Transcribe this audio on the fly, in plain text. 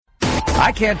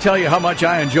I can't tell you how much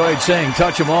I enjoyed saying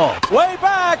touch 'em all. Way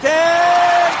back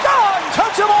and gone!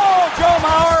 Touch 'em all, Joe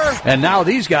Mauer! And now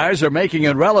these guys are making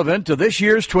it relevant to this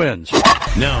year's Twins.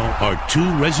 Now, our two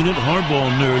resident hardball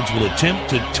nerds will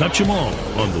attempt to touch 'em all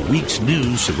on the week's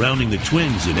news surrounding the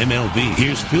Twins in MLB.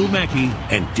 Here's Phil Mackey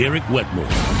and Derek Wetmore.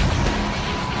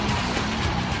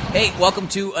 Hey, welcome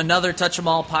to another Touch 'em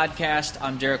All podcast.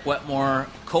 I'm Derek Wetmore,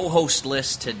 co-host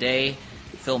list today.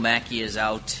 Phil Mackey is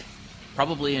out,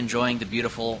 probably enjoying the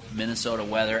beautiful Minnesota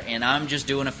weather, and I'm just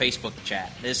doing a Facebook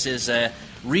chat. This is a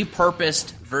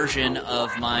repurposed version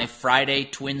of my Friday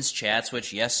Twins chats,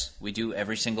 which, yes, we do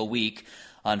every single week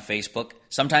on Facebook.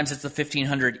 Sometimes it's the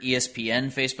 1500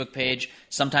 ESPN Facebook page.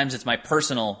 Sometimes it's my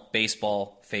personal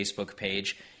baseball Facebook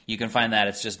page. You can find that.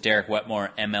 It's just Derek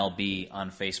Wetmore MLB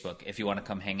on Facebook if you want to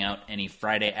come hang out any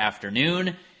Friday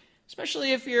afternoon,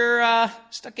 especially if you're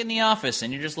stuck in the office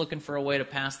and you're just looking for a way to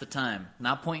pass the time.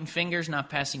 Not pointing fingers, not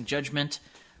passing judgment.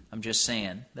 I'm just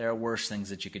saying there are worse things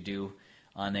that you could do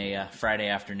on a Friday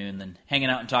afternoon than hanging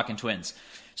out and talking Twins.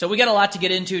 So we got a lot to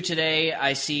get into today.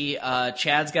 I see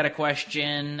Chad's got a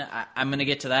question. I'm going to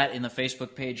get to that in the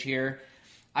Facebook page here.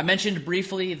 I mentioned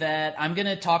briefly that I'm going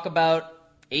to talk about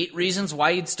 8 reasons why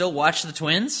you'd still watch the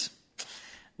Twins.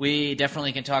 We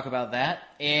definitely can talk about that.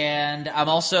 And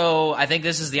I think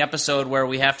this is the episode where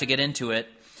we have to get into it.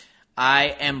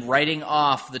 I am writing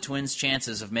off the Twins'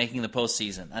 chances of making the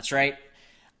postseason. That's right.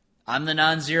 I'm the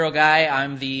non-zero guy.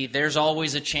 I'm the there's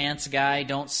always a chance guy.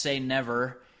 Don't say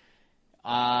never.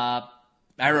 I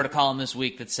wrote a column this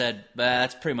week that said,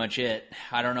 that's pretty much it.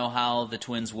 I don't know how the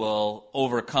Twins will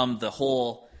overcome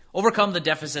the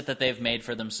deficit that they've made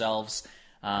for themselves.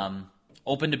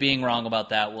 Open to being wrong about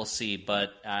that. We'll see.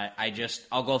 But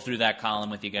I'll go through that column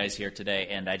with you guys here today,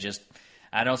 and I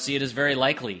don't see it as very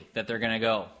likely that they're going to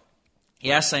go.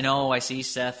 Yes, I know. I see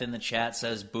Seth in the chat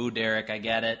says, boo, Derek. I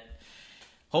get it.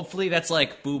 Hopefully that's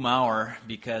like boo Mauer,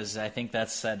 because I think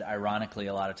that's said ironically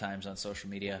a lot of times on social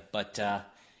media. But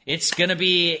it's gonna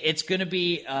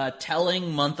be a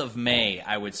telling month of May,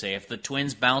 I would say. If the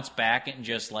Twins bounce back and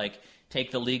just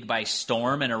take the league by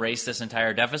storm and erase this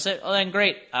entire deficit, well then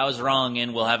great. I was wrong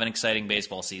and we'll have an exciting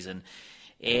baseball season.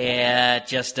 It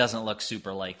just doesn't look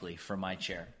super likely from my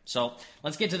chair. So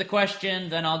let's get to the question,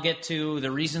 then I'll get to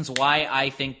the reasons why I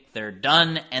think they're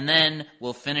done, and then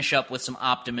we'll finish up with some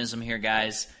optimism here,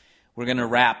 guys. We're going to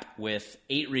wrap with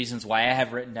 8 reasons why I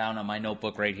have written down on my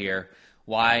notebook right here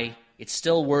why it's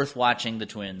still worth watching the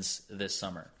Twins this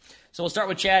summer. So we'll start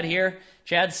with Chad here.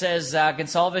 Chad says,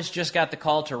 Gonsalves just got the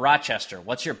call to Rochester.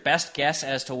 What's your best guess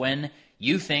as to when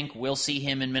you think we'll see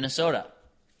him in Minnesota?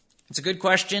 It's a good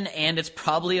question, and it's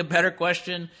probably a better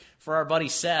question for our buddy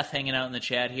Seth hanging out in the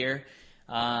chat here.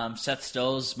 Seth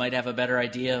Stows might have a better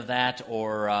idea of that,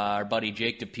 or our buddy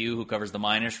Jake Depew, who covers the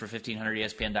minors for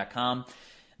 1500ESPN.com.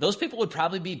 Those people would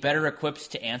probably be better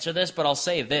equipped to answer this, but I'll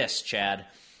say this, Chad.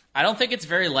 I don't think it's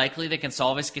very likely that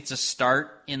Gonsalves gets a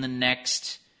start in the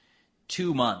next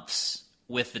 2 months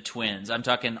with the Twins. I'm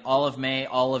talking all of May,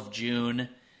 all of June.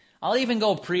 I'll even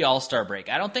go pre-All-Star break.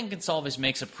 I don't think Gonsalves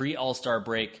makes a pre-All-Star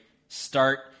break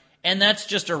start, and that's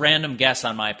just a random guess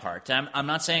on my part. I'm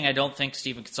not saying I don't think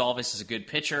Steven Gonsalves is a good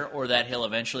pitcher or that he'll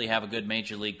eventually have a good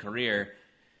major league career,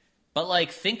 but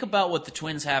think about what the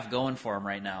Twins have going for them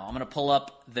right now. I'm going to pull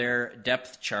up their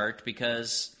depth chart,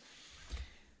 because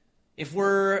if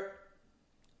we're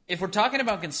talking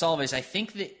about Gonsalves, I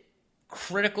think the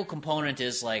critical component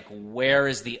is where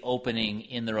is the opening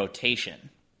in the rotation?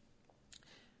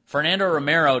 Fernando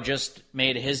Romero just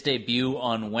made his debut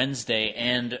on Wednesday,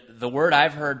 and the word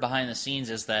I've heard behind the scenes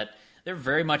is that they're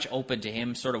very much open to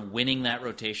him sort of winning that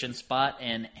rotation spot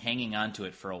and hanging on to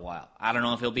it for a while. I don't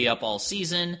know if he'll be up all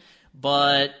season,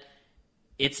 but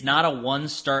it's not a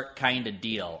one-start kind of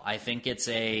deal. I think it's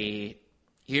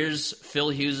here's Phil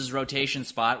Hughes' rotation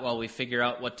spot while we figure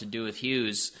out what to do with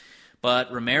Hughes,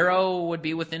 but Romero would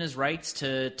be within his rights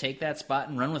to take that spot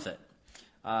and run with it.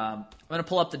 I'm going to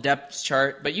pull up the depth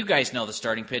chart, but you guys know the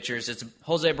starting pitchers. It's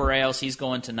Jose Barrios, he's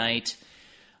going tonight.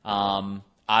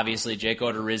 Obviously, Jake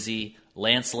Odorizzi,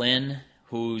 Lance Lynn,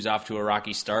 who's off to a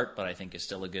rocky start, but I think is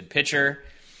still a good pitcher.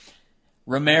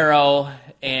 Romero,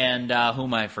 and who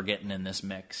am I forgetting in this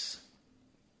mix?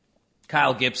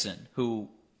 Kyle Gibson, who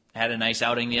had a nice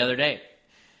outing the other day.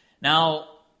 Now,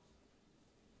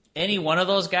 any one of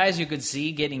those guys you could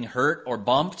see getting hurt or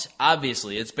bumped,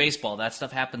 obviously, it's baseball. That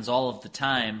stuff happens all of the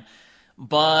time.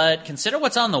 But consider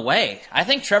what's on the way. I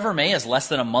think Trevor May is less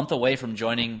than a month away from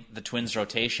joining the Twins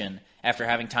rotation after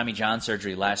having Tommy John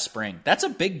surgery last spring. That's a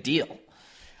big deal.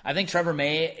 I think Trevor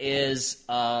May is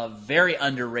a very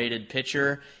underrated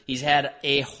pitcher. He's had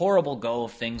a horrible go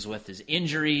of things with his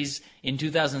injuries. In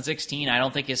 2016, I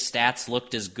don't think his stats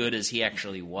looked as good as he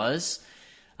actually was.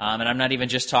 And I'm not even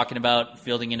just talking about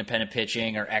fielding independent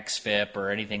pitching or xFIP or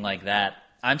anything like that.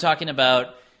 I'm talking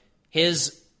about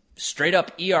his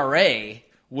straight-up ERA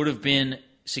would have been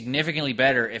significantly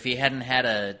better if he hadn't had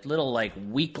a little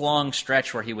week-long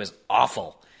stretch where he was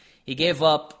awful. He gave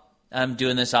up, I'm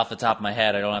doing this off the top of my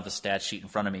head, I don't have the stat sheet in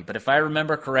front of me, but if I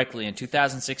remember correctly, in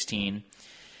 2016,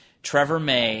 Trevor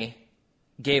May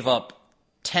gave up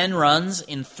 10 runs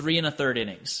in 3 1/3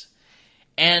 innings.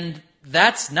 And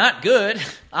that's not good,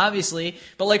 obviously,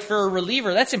 but for a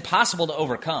reliever, that's impossible to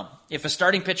overcome. If a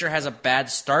starting pitcher has a bad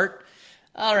start,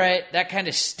 all right, that kind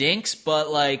of stinks, but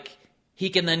he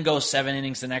can then go 7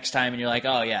 innings the next time, and you're like,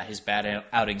 oh yeah, his bad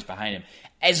outing's behind him.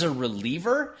 As a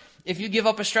reliever, if you give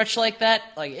up a stretch like that,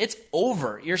 it's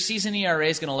over. Your season ERA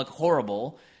is going to look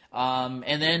horrible.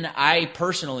 And then I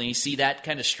personally see that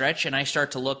kind of stretch, and I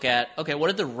start to look at, okay, what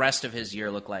did the rest of his year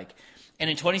look like? And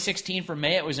in 2016, for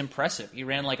May, it was impressive. He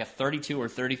ran a 32 or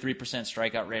 33%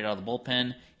 strikeout rate out of the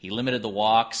bullpen. He limited the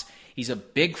walks. He's a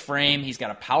big frame. He's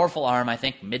got a powerful arm. I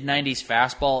think mid-90s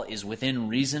fastball is within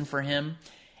reason for him,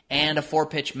 and a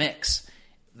 4-pitch mix.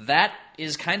 That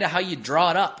is kind of how you draw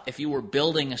it up if you were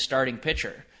building a starting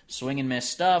pitcher. Swing and miss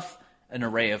stuff, an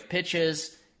array of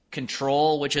pitches,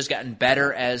 control, which has gotten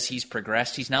better as he's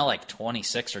progressed. He's now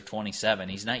 26 or 27.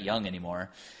 He's not young anymore.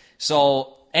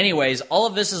 So anyways, all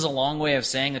of this is a long way of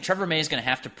saying that Trevor May is going to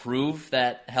have to prove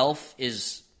that health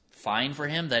is fine for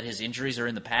him, that his injuries are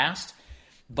in the past.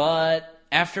 But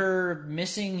after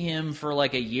missing him for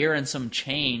a year and some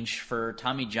change for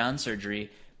Tommy John surgery,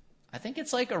 I think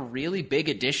it's a really big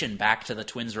addition back to the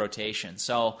Twins rotation.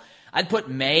 So I'd put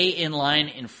May in line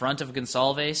in front of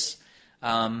Gonsalves.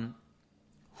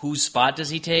 Whose spot does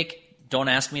he take? Don't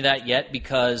ask me that yet,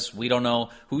 because we don't know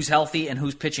who's healthy and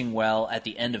who's pitching well at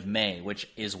the end of May, which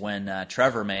is when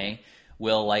Trevor May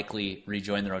will likely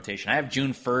rejoin the rotation. I have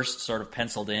June 1st sort of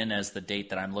penciled in as the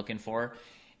date that I'm looking for.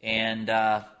 And,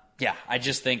 I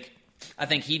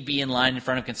think he'd be in line in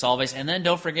front of Gonsalves. And then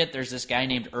don't forget there's this guy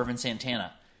named Irvin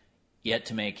Santana, yet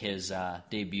to make his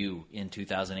debut in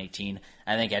 2018.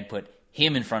 I think I'd put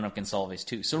him in front of Gonsalves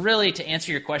too. So really, to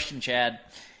answer your question, Chad,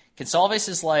 Gonsalves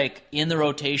is in the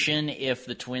rotation if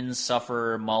the Twins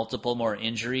suffer multiple more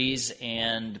injuries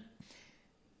and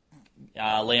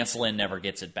Lance Lynn never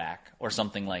gets it back or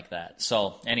something like that.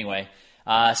 So anyway,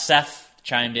 Seth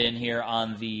chimed in here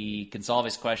on the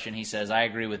Gonsalves question. He says, I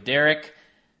agree with Derek,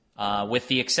 with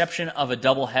the exception of a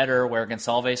doubleheader where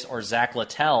Gonsalves or Zach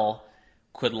Littell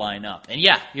could line up. And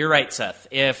yeah, you're right, Seth.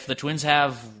 If the Twins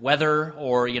have weather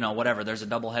or, whatever, there's a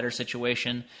doubleheader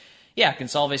situation, yeah,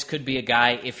 Gonsalves could be a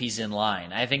guy if he's in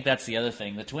line. I think that's the other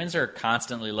thing. The Twins are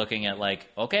constantly looking at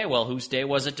okay, well, whose day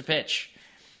was it to pitch?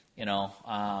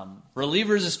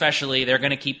 Relievers especially, they're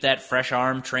going to keep that fresh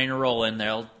arm trainer rolling.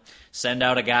 They'll send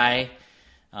out a guy.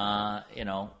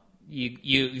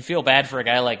 You feel bad for a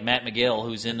guy like Matt McGill,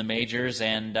 who's in the majors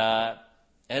and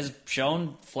has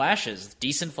shown flashes,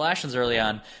 decent flashes early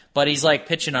on, but he's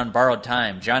pitching on borrowed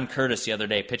time. John Curtis the other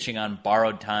day pitching on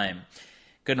borrowed time.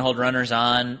 Couldn't hold runners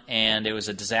on, and it was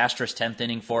a disastrous 10th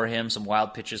inning for him. Some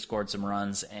wild pitches scored some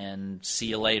runs, and see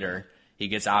you later. He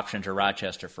gets optioned to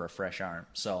Rochester for a fresh arm.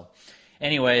 So,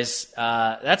 anyways,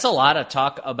 that's a lot of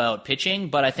talk about pitching,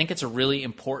 but I think it's a really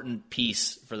important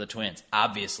piece for the Twins,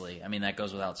 obviously. I mean, that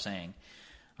goes without saying.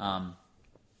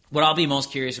 What I'll be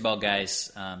most curious about,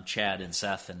 guys, Chad and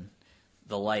Seth and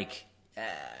the like,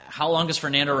 how long does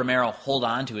Fernando Romero hold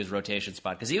on to his rotation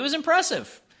spot? Because he was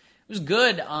impressive. It was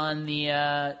good on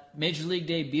the Major League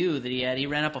debut that he had. He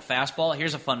ran up a fastball.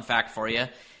 Here's a fun fact for you.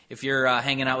 If you're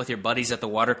hanging out with your buddies at the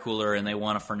water cooler and they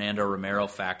want a Fernando Romero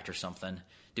fact or something,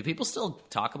 do people still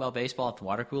talk about baseball at the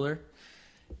water cooler?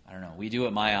 I don't know. We do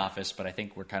at my office, but I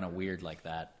think we're kind of weird like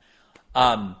that.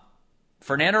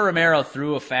 Fernando Romero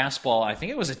threw a fastball, I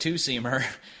think it was a two-seamer,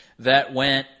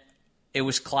 that it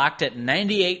was clocked at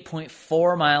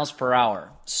 98.4 miles per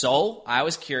hour. So I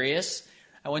was curious.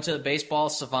 I went to the Baseball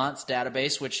Savants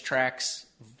database, which tracks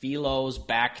velos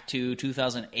back to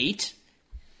 2008.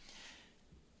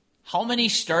 How many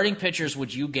starting pitchers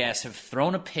would you guess have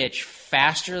thrown a pitch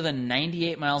faster than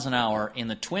 98 miles an hour in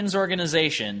the Twins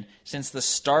organization since the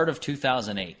start of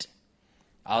 2008?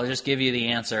 I'll just give you the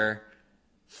answer.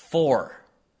 4.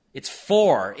 It's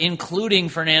 4, including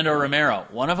Fernando Romero.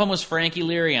 One of them was Frankie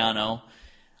Liriano.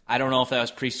 I don't know if that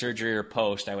was pre-surgery or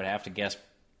post. I would have to guess.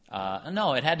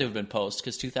 No, it had to have been post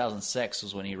because 2006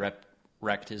 was when he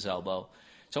wrecked his elbow.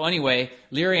 So anyway,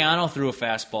 Liriano threw a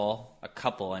fastball, a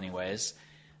couple anyways.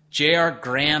 J.R.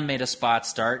 Graham made a spot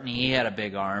start, and he had a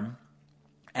big arm.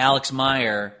 Alex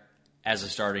Meyer, as a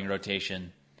starting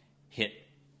rotation, hit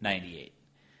 98.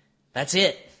 That's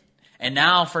it. And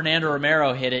now Fernando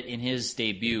Romero hit it in his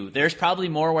debut. There's probably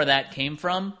more where that came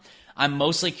from. I'm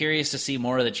mostly curious to see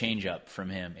more of the changeup from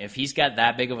him. If he's got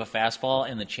that big of a fastball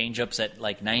and the changeup's at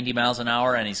like 90 miles an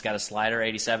hour and he's got a slider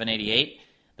 87, 88,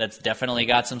 that's definitely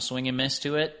got some swing and miss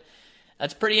to it.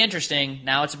 That's pretty interesting.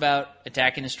 Now it's about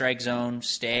attacking the strike zone,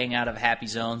 staying out of happy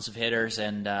zones of hitters,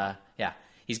 and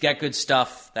he's got good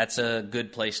stuff. That's a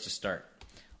good place to start.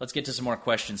 Let's get to some more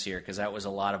questions here, because that was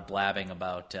a lot of blabbing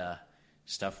about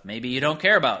stuff maybe you don't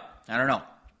care about. I don't know.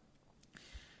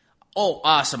 Oh,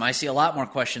 awesome. I see a lot more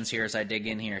questions here as I dig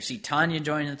in here. See Tanya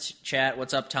join the chat.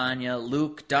 What's up, Tanya?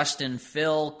 Luke, Dustin,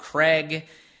 Phil, Craig,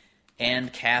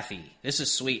 and Kathy. This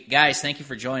is sweet. Guys, thank you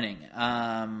for joining.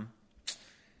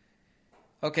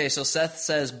 Okay, so Seth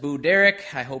says, boo Derek.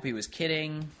 I hope he was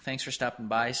kidding. Thanks for stopping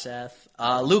by, Seth.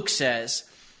 Luke says,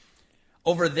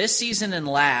 over this season and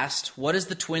last, what is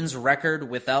the Twins' record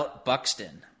without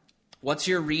Buxton? What's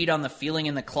your read on the feeling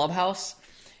in the clubhouse?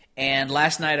 And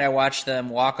last night I watched them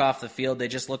walk off the field. They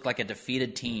just looked like a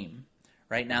defeated team.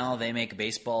 Right now they make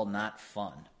baseball not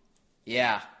fun.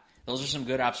 Yeah, those are some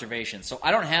good observations. So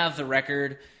I don't have the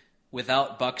record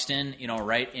without Buxton,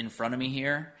 right in front of me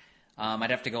here.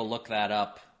 I'd have to go look that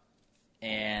up,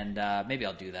 and maybe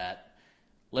I'll do that.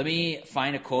 Let me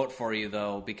find a quote for you,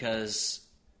 though, because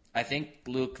I think,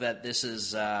 Luke, that this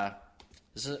was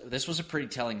a pretty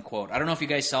telling quote. I don't know if you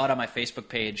guys saw it on my Facebook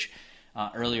page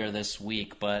earlier this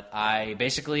week, but I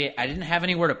didn't have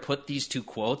anywhere to put these two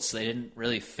quotes. They didn't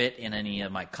really fit in any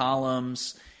of my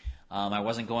columns. I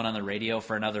wasn't going on the radio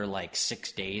for another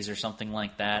 6 days or something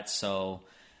like that, so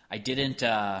I didn't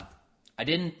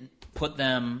put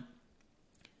them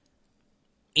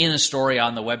in a story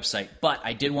on the website, but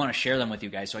I did want to share them with you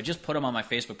guys, so I just put them on my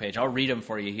Facebook page. I'll read them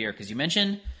for you here, because you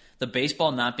mentioned the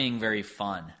baseball not being very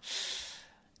fun.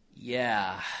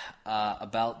 Yeah,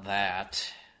 about that.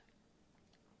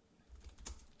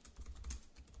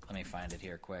 Let me find it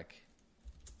here quick.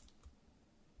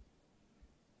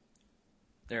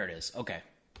 There it is. Okay.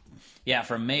 Yeah,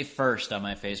 from May 1st on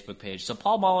my Facebook page. So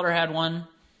Paul Molitor had one,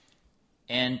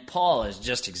 and Paul is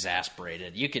just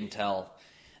exasperated. You can tell.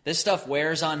 This stuff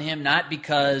wears on him, not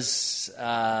because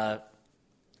I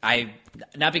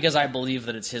believe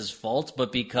that it's his fault,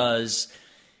 but because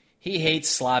he hates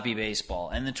sloppy baseball.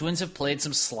 And the Twins have played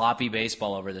some sloppy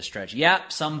baseball over the stretch. Yeah,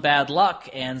 some bad luck,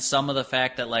 and some of the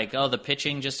fact that, the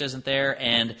pitching just isn't there,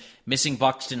 and missing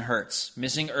Buxton hurts.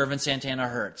 Missing Irvin Santana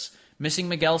hurts. Missing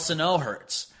Miguel Sano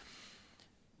hurts.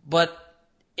 But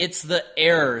it's the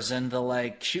errors and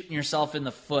the, shooting yourself in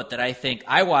the foot that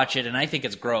I watch it and I think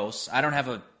it's gross. I don't have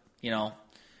a,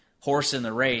 horse in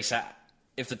the race.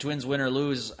 If the Twins win or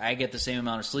lose, I get the same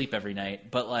amount of sleep every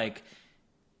night. But,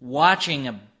 watching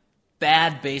a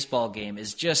bad baseball game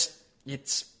is just,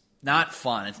 it's not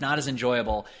fun. It's not as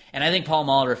enjoyable. And I think Paul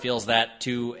Molitor feels that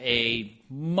to a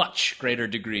much greater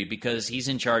degree because he's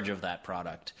in charge of that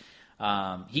product.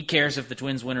 He cares if the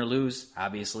Twins win or lose,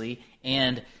 obviously,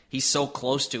 and he's so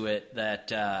close to it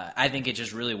that I think it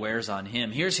just really wears on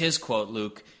him. Here's his quote,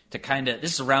 Luke,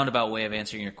 this is a roundabout way of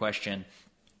answering your question,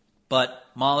 but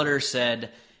Molitor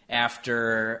said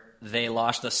after they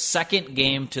lost the second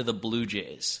game to the Blue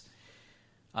Jays,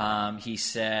 he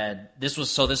said, this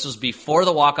was before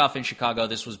the walk-off in Chicago,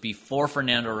 this was before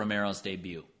Fernando Romero's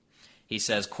debut. He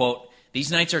says, quote,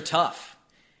 "These nights are tough.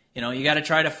 You got to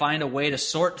try to find a way to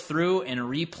sort through and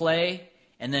replay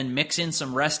and then mix in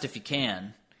some rest if you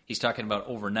can." He's talking about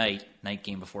overnight, night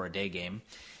game before a day game.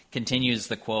 Continues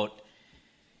the quote,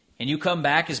 "And you come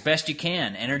back as best you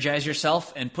can, energize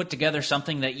yourself, and put together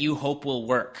something that you hope will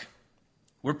work.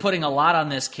 We're putting a lot on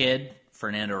this kid,"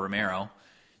 Fernando Romero,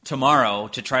 "tomorrow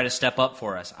to try to step up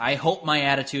for us. I hope my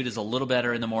attitude is a little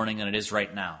better in the morning than it is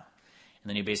right now." And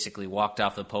then he basically walked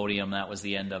off the podium. That was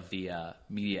the end of the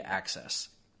media access.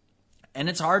 And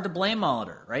it's hard to blame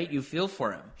Molitor, right? You feel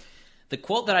for him. The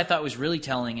quote that I thought was really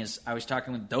telling is I was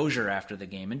talking with Dozier after the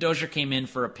game, and Dozier came in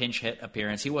for a pinch hit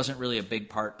appearance. He wasn't really a big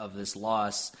part of this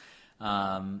loss,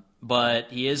 but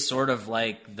he is sort of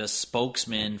like the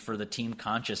spokesman for the team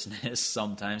consciousness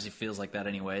sometimes. He feels like that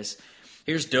anyways.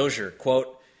 Here's Dozier,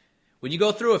 quote, "When you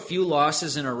go through a few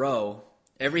losses in a row,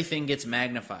 everything gets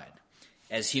magnified.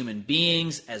 As human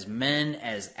beings, as men,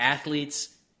 as athletes,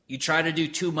 you try to do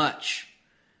too much.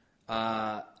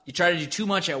 You try to do too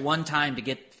much at one time to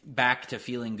get back to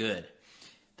feeling good.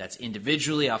 That's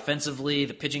individually, offensively,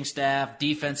 the pitching staff,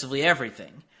 defensively,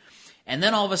 everything. And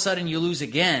then all of a sudden you lose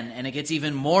again, and it gets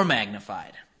even more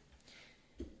magnified.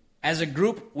 As a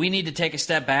group, we need to take a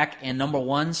step back and, number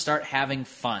one, start having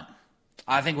fun.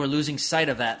 I think we're losing sight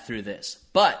of that through this.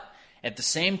 But at the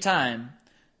same time,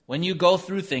 when you go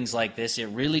through things like this, it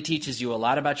really teaches you a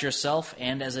lot about yourself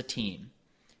and as a team.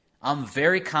 I'm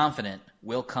very confident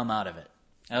we'll come out of it.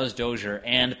 That was Dozier.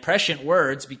 And prescient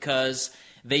words, because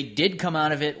they did come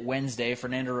out of it Wednesday.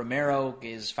 Fernando Romero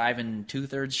is 5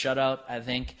 2/3 shutout, I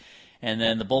think. And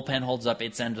then the bullpen holds up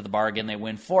its end of the bargain. They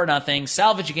win 4-0.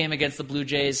 Salvage a game against the Blue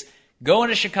Jays. Going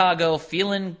to Chicago,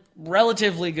 feeling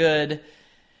relatively good.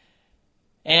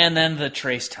 And then the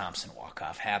Trace Thompson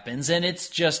walk-off happens. And it's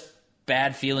just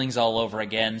bad feelings all over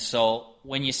again. So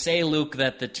when you say, Luke,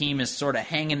 that the team is sort of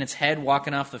hanging its head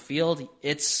walking off the field,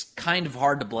 it's kind of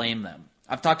hard to blame them.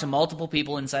 I've talked to multiple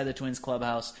people inside the Twins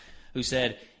clubhouse who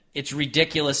said, it's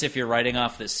ridiculous if you're writing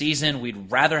off this season. We'd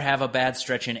rather have a bad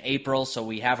stretch in April, so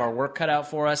we have our work cut out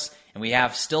for us, and we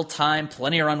have still time,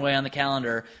 plenty of runway on the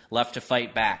calendar left to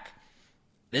fight back.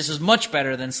 This is much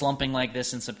better than slumping like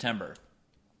this in September.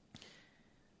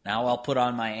 Now I'll put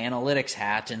on my analytics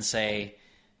hat and say,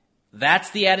 that's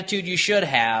the attitude you should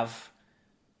have,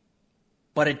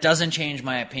 but it doesn't change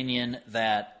my opinion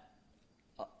that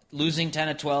losing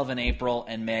 10-12 in April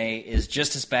and May is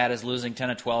just as bad as losing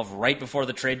 10-12 right before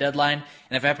the trade deadline.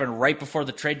 And if it happened right before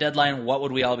the trade deadline, what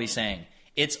would we all be saying?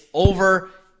 It's over.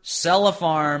 Sell a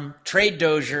farm. Trade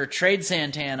Dozier. Trade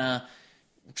Santana.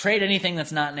 Trade anything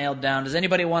that's not nailed down. Does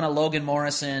anybody want a Logan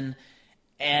Morrison?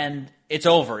 And it's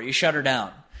over. You shut her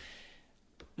down.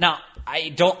 Now, I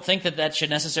don't think that should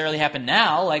necessarily happen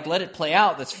now. Like, let it play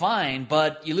out. That's fine.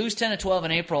 But you lose 10-12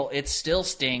 in April. It still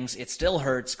stings. It still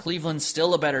hurts. Cleveland's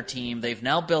still a better team. They've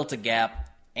now built a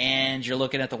gap, and you're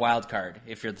looking at the wild card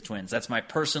if you're the Twins. That's my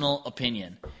personal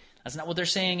opinion. That's not what they're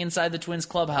saying inside the Twins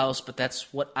clubhouse, but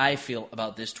that's what I feel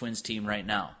about this Twins team right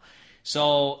now.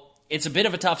 So it's a bit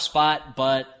of a tough spot,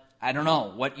 but I don't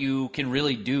know what you can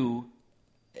really do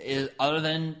other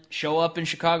than show up in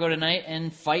Chicago tonight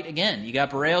and fight again. You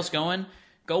got Barrios going,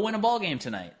 go win a ball game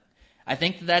tonight. I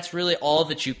think that's really all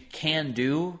that you can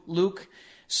do, Luke.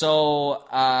 So,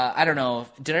 I don't know.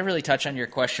 Did I really touch on your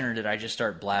question, or did I just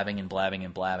start blabbing and blabbing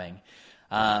and blabbing?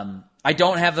 I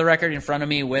don't have the record in front of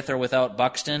me with or without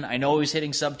Buxton. I know he's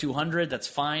hitting sub 200. That's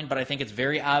fine, but I think it's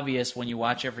very obvious when you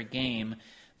watch every game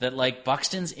that, like,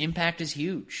 Buxton's impact is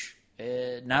huge.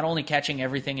 Not only catching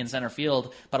everything in center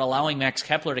field, but allowing Max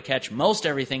Kepler to catch most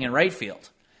everything in right field.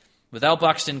 Without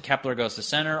Buxton, Kepler goes to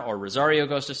center, or Rosario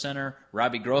goes to center.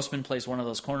 Robbie Grossman plays one of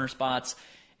those corner spots,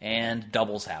 and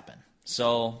doubles happen.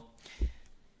 So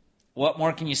what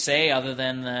more can you say other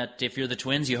than that if you're the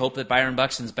Twins, you hope that Byron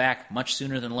Buxton's back much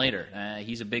sooner than later.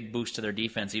 He's a big boost to their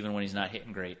defense even when he's not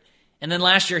hitting great. And then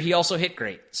last year, he also hit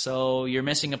great. So you're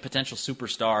missing a potential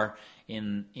superstar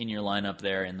in your lineup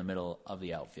there in the middle of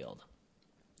the outfield.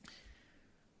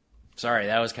 Sorry,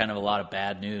 that was kind of a lot of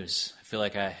bad news. I feel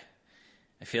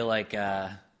like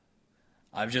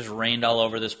I've just rained all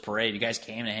over this parade. You guys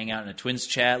came to hang out in a Twins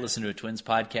chat, listen to a Twins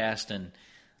podcast, and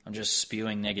I'm just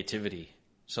spewing negativity.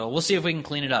 So we'll see if we can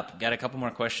clean it up. Got a couple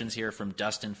more questions here from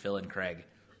Dustin, Phil, and Craig.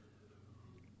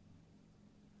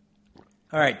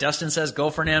 All right, Dustin says, go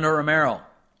Fernando Romero.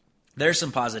 There's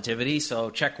some positivity, so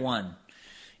check one.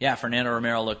 Yeah, Fernando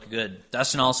Romero looked good.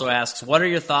 Dustin also asks, what are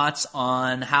your thoughts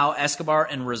on how Escobar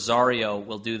and Rosario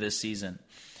will do this season?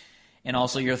 And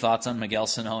also your thoughts on Miguel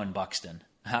Sano and Buxton.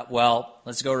 Well,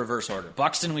 let's go reverse order.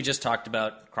 Buxton, we just talked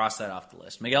about. Cross that off the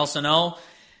list. Miguel Sano,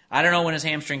 I don't know when his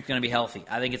hamstring's going to be healthy.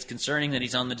 I think it's concerning that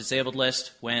he's on the disabled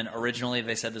list when originally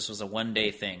they said this was a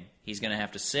one-day thing. He's going to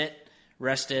have to sit,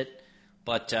 rest it.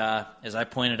 But as I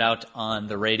pointed out on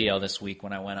the radio this week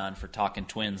when I went on for Talkin'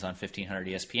 Twins on 1500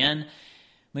 ESPN,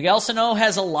 Miguel Sano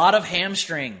has a lot of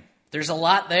hamstring. There's a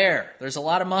lot there. There's a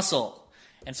lot of muscle.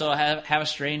 And so have a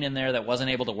strain in there that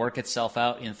wasn't able to work itself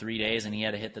out in 3 days and he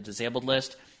had to hit the disabled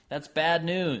list. That's bad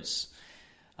news.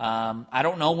 I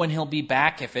don't know when he'll be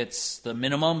back, if it's the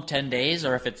minimum 10 days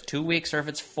or if it's 2 weeks or if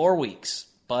it's 4 weeks.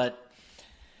 But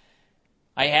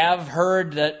I have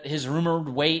heard that his rumored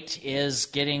weight is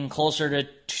getting closer to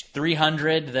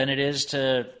 300 than it is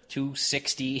to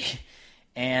 260.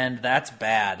 And that's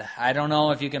bad. I don't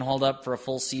know if you can hold up for a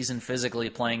full season physically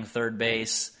playing third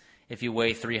base if you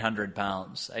weigh 300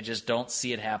 pounds. I just don't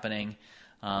see it happening.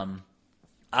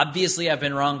 Obviously, I've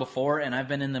been wrong before, and I've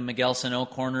been in the Miguel Sano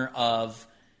corner of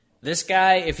this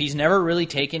guy, if he's never really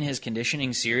taken his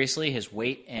conditioning seriously, his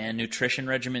weight and nutrition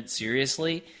regimen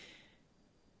seriously,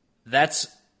 that's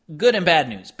good and bad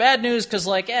news. Bad news because,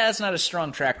 it's not a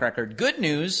strong track record. Good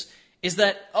news is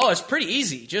that, it's pretty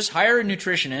easy. Just hire a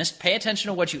nutritionist, pay attention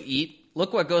to what you eat,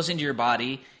 look what goes into your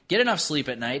body, get enough sleep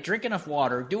at night, drink enough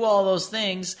water, do all those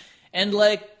things, and,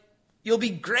 you'll be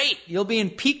great. You'll be in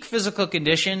peak physical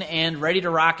condition and ready to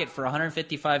rock it for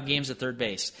 155 games at third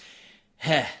base.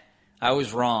 Heh, I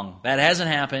was wrong. That hasn't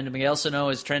happened. Miguel Sano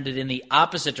has trended in the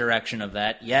opposite direction of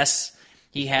that. Yes,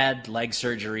 he had leg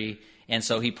surgery, and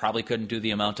so he probably couldn't do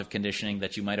the amount of conditioning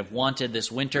that you might have wanted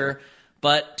this winter.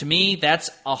 But to me,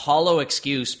 that's a hollow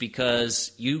excuse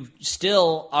because you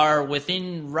still are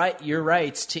within your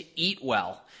rights to eat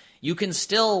well. You can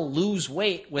still lose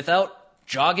weight without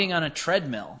jogging on a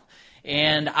treadmill.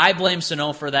 And I blame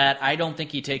Sano for that. I don't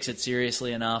think he takes it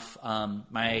seriously enough.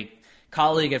 My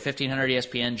colleague at 1500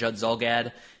 ESPN, Judd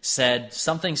Zulgad, said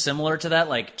something similar to that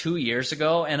like 2 years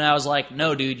ago, and I was like,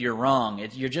 no, dude, you're wrong.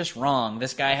 You're just wrong.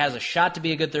 This guy has a shot to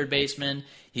be a good third baseman.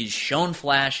 He's shown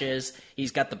flashes.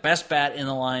 He's got the best bat in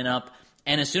the lineup,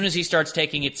 and as soon as he starts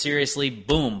taking it seriously,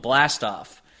 boom, blast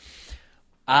off.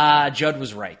 Judd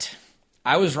was right.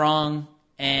 I was wrong,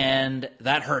 and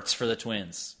that hurts for the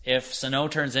Twins. If Sano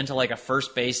turns into like a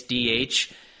first base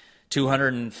DH,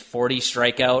 240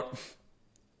 strikeout,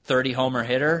 30 homer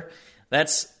hitter,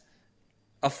 that's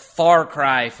a far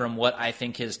cry from what I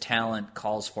think his talent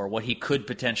calls for, what he could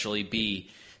potentially be.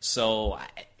 So,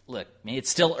 look, it's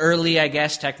still early, I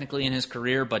guess, technically in his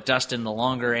career, but Dustin, the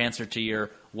longer answer to your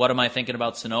what am I thinking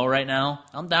about Sano right now,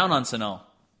 I'm down on Sano.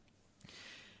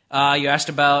 You asked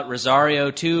about Rosario,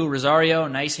 too. Rosario,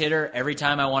 nice hitter. Every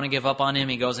time I want to give up on him,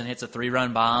 he goes and hits a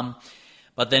 3-run bomb.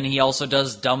 But then he also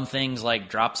does dumb things like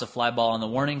drops a fly ball on the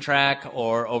warning track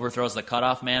or overthrows the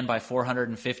cutoff man by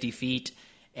 450 feet,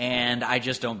 and I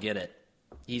just don't get it.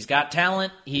 He's got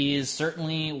talent. He is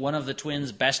certainly one of the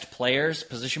Twins' best players,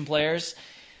 position players,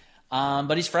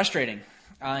 but he's frustrating.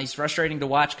 He's frustrating to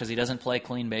watch because he doesn't play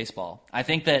clean baseball. I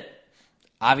think that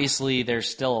obviously there's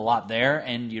still a lot there,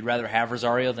 and you'd rather have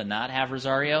Rosario than not have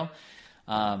Rosario.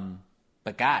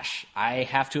 But gosh, I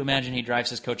have to imagine he drives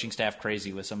his coaching staff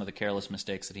crazy with some of the careless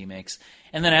mistakes that he makes.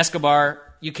 And then Escobar,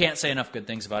 you can't say enough good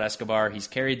things about Escobar. He's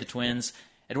carried the Twins.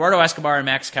 Eduardo Escobar and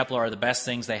Max Kepler are the best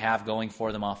things they have going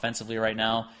for them offensively right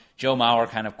now. Joe Mauer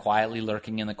kind of quietly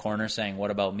lurking in the corner saying, what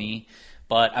about me?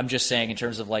 But I'm just saying in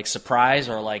terms of like surprise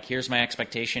or like here's my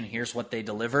expectation, here's what they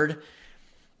delivered.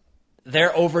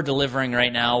 They're over-delivering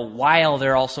right now while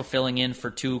they're also filling in for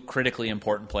two critically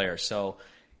important players. So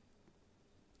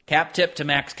cap tip to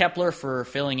Max Kepler for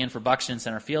filling in for Buxton in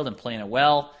center field and playing it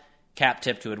well. Cap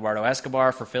tip to Eduardo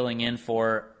Escobar for filling in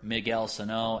for Miguel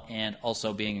Sano and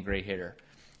also being a great hitter.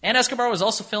 And Escobar was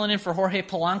also filling in for Jorge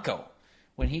Polanco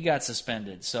when he got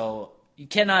suspended. So you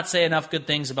cannot say enough good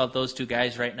things about those two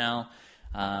guys right now.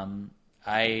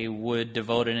 I would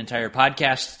devote an entire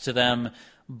podcast to them,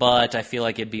 but I feel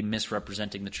like it'd be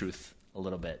misrepresenting the truth a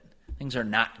little bit. Things are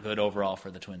not good overall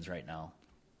for the Twins right now.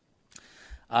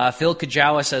 Phil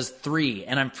Kajawa says 3,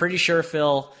 and I'm pretty sure,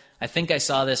 Phil, I think I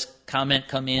saw this comment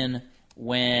come in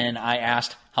when I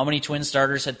asked how many Twin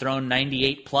starters had thrown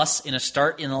 98-plus in a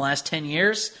start in the last 10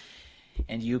 years,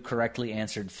 and you correctly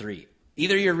answered 3.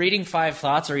 Either you're reading Five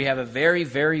Thoughts or you have a very,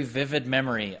 very vivid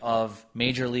memory of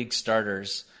Major League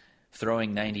starters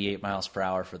throwing 98 miles per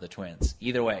hour for the Twins.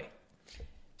 Either way,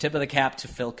 tip of the cap to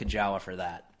Phil Kajawa for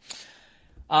that.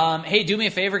 Hey, do me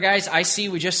a favor, guys. I see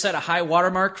we just set a high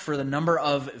watermark for the number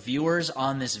of viewers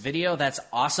on this video. That's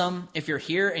awesome. If you're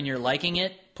here and you're liking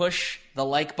it, push the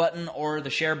like button or the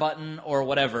share button or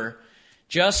whatever.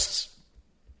 It's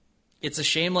a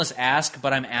shameless ask,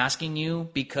 but I'm asking you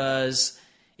because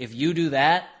if you do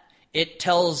that, it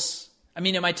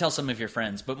might tell some of your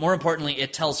friends, but more importantly,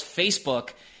 it tells Facebook,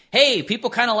 hey, people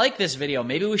kind of like this video.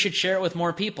 Maybe we should share it with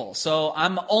more people. So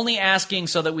I'm only asking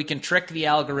so that we can trick the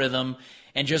algorithm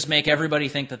and just make everybody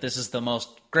think that this is the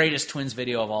greatest Twins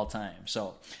video of all time.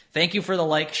 So thank you for the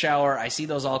like shower. I see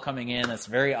those all coming in. That's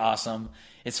very awesome.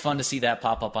 It's fun to see that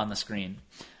pop up on the screen.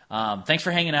 Thanks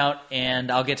for hanging out,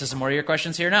 and I'll get to some more of your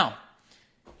questions here now.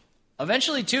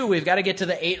 Eventually, too, we've got to get to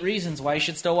the 8 reasons why you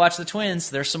should still watch the Twins.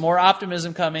 There's some more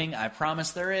optimism coming. I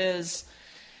promise there is.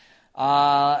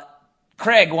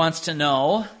 Craig wants to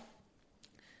know.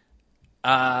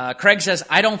 Craig says,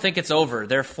 I don't think it's over.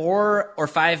 They're 4 or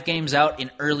 5 games out in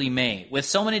early May. With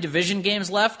so many division games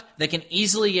left, they can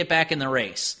easily get back in the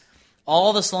race.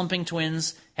 All the slumping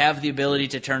Twins have the ability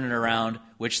to turn it around,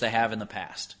 which they have in the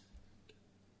past.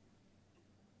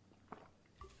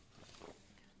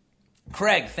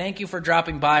 Craig, thank you for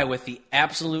dropping by with the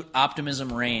absolute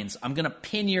optimism reigns. I'm going to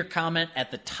pin your comment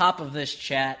at the top of this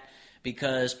chat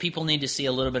because people need to see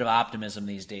a little bit of optimism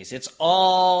these days. It's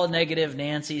all negative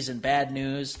Nancy's and bad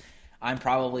news. I'm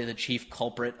probably the chief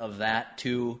culprit of that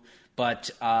too. But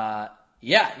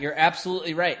yeah, you're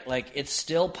absolutely right. Like, it's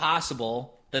still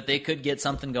possible that they could get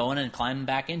something going and climb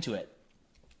back into it.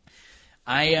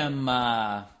 I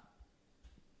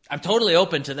I'm totally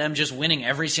open to them just winning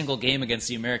every single game against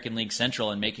the American League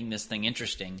Central and making this thing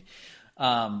interesting.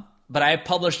 But I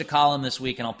published a column this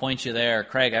week, and I'll point you there.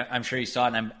 Craig, I'm sure you saw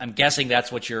it, and I'm guessing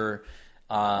that's what you're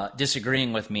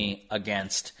disagreeing with me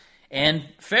against. And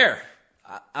fair.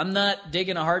 I'm not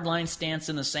digging a hardline stance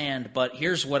in the sand, but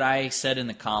here's what I said in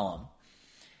the column.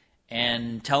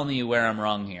 And tell me where I'm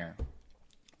wrong here.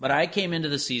 But I came into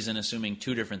the season assuming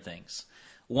two different things.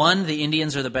 One, the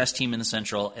Indians are the best team in the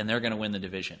Central, and they're going to win the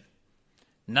division.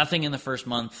 Nothing in the first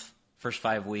month, first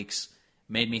 5 weeks,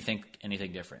 made me think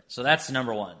anything different. So that's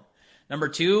number one. Number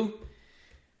two,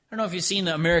 I don't know if you've seen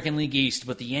the American League East,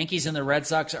 but the Yankees and the Red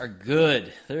Sox are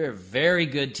good. They're a very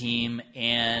good team,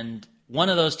 and one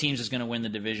of those teams is going to win the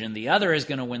division. The other is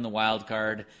going to win the wild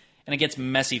card, and it gets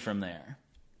messy from there.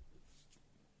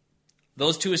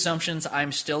 Those two assumptions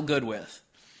I'm still good with.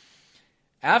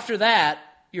 After that,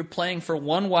 you're playing for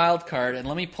one wild card, and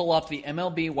let me pull up the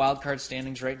MLB wild card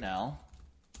standings right now.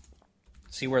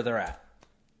 See where they're at.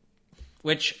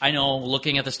 Which, I know,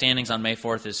 looking at the standings on May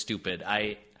 4th is stupid.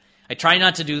 I try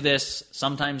not to do this.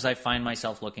 Sometimes I find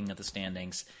myself looking at the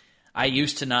standings. I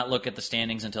used to not look at the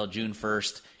standings until June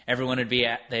 1st. Everyone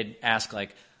they'd ask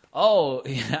like, oh,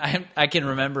 I can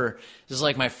remember, this is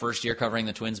like my first year covering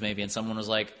the Twins maybe, and someone was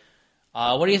like,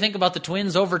 what do you think about the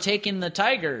Twins overtaking the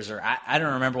Tigers? Or I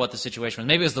don't remember what the situation was.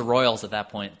 Maybe it was the Royals at that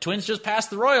point. Twins just passed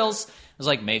the Royals. It was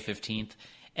like May 15th.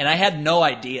 And I had no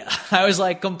idea. I was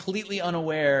like completely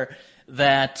unaware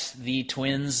that the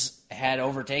Twins had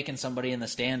overtaken somebody in the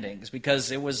standings because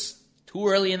it was too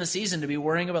early in the season to be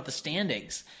worrying about the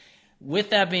standings.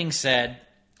 With that being said,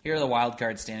 here are the wild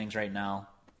card standings right now.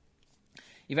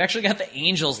 You've actually got the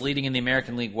Angels leading in the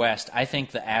American League West. I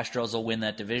think the Astros will win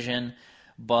that division,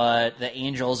 but the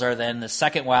Angels are then the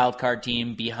second wild card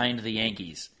team behind the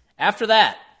Yankees. After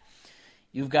that,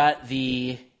 you've got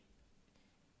the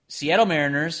Seattle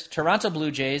Mariners, Toronto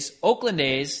Blue Jays, Oakland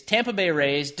A's, Tampa Bay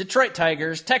Rays, Detroit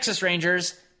Tigers, Texas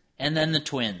Rangers, and then the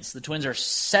Twins. The Twins are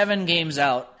 7 games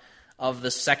out of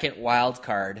the second wild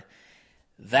card.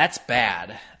 That's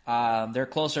bad. They're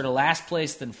closer to last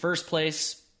place than first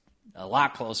place. A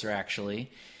lot closer,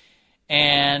 actually.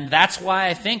 And that's why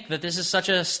I think that this is such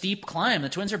a steep climb. The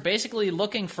Twins are basically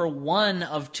looking for one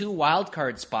of 2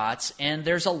 wildcard spots, and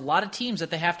there's a lot of teams that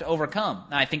they have to overcome.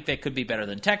 Now, I think they could be better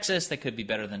than Texas. They could be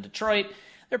better than Detroit.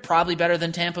 They're probably better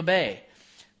than Tampa Bay.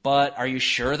 But are you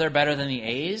sure they're better than the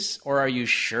A's? Or are you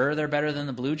sure they're better than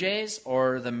the Blue Jays?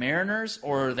 Or the Mariners?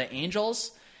 Or the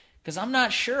Angels? Because I'm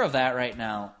not sure of that right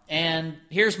now. And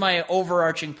here's my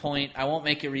overarching point. I won't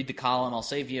make you read the column. I'll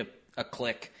save you a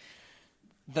click.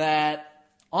 That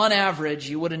on average,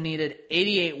 you would have needed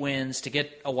 88 wins to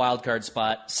get a wild card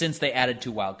spot since they added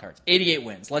 2 wild cards. 88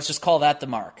 wins. Let's just call that the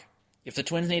mark. If the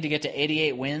Twins need to get to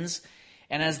 88 wins,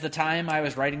 and as the time I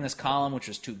was writing this column, which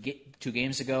was two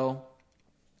games ago,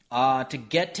 to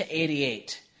get to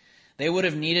 88, they would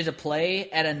have needed to play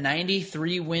at a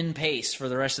 93-win pace for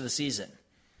the rest of the season.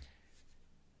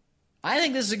 I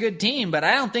think this is a good team, but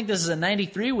I don't think this is a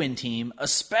 93-win team,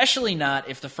 especially not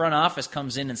if the front office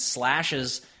comes in and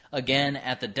slashes again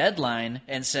at the deadline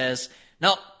and says,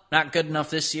 nope, not good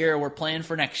enough this year, we're playing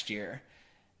for next year.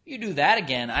 You do that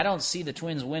again, I don't see the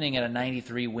Twins winning at a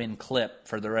 93-win clip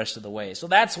for the rest of the way. So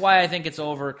that's why I think it's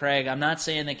over, Craig. I'm not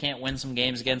saying they can't win some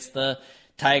games against the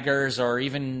Tigers or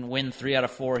even win 3 out of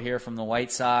 4 here from the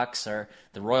White Sox, or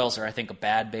the Royals are, I think, a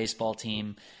bad baseball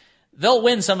team. They'll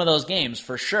win some of those games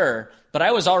for sure, but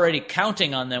I was already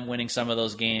counting on them winning some of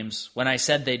those games when I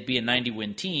said they'd be a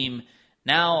 90-win team.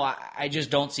 Now I just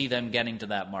don't see them getting to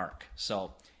that mark.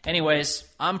 So anyways,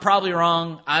 I'm probably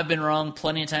wrong. I've been wrong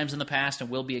plenty of times in the past and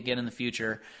will be again in the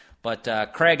future. But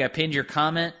Craig, I pinned your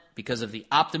comment because of the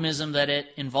optimism that it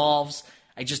involves.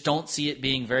 I just don't see it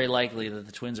being very likely that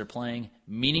the Twins are playing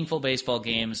meaningful baseball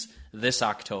games this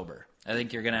October. I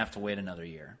think you're going to have to wait another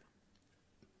year.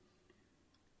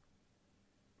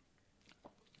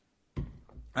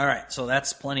 All right, so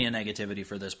that's plenty of negativity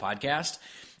for this podcast.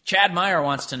 Chad Meyer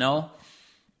wants to know,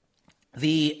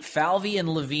 the Falvey and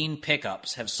Levine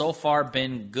pickups have so far not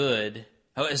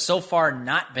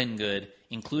been good,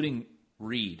 including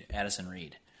Addison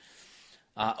Reed.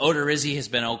 Odorizzi has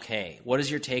been okay. What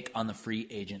is your take on the free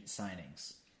agent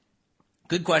signings?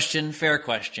 Good question, fair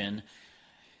question.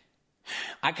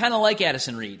 I kind of like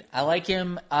Addison Reed. I like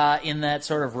him in that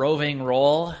sort of roving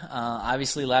role.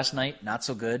 Obviously, last night, not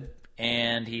so good.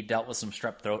 And he dealt with some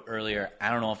strep throat earlier.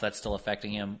 I don't know if that's still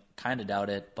affecting him. Kind of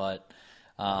doubt it, but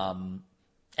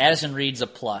Addison Reed's a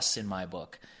plus in my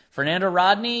book. Fernando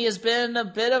Rodney has been a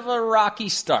bit of a rocky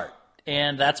start,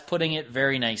 and that's putting it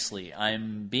very nicely.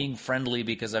 I'm being friendly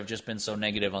because I've just been so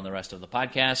negative on the rest of the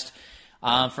podcast.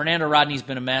 Fernando Rodney's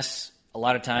been a mess a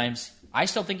lot of times. I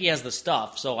still think he has the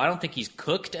stuff, so I don't think he's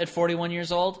cooked at 41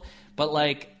 years old. But,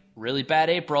 really bad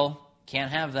April.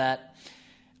 Can't have that.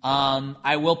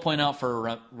 I will point out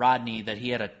for Rodney that he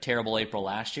had a terrible April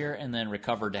last year and then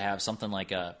recovered to have something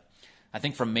like I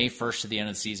think from May 1st to the end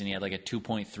of the season, he had a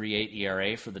 2.38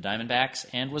 ERA for the Diamondbacks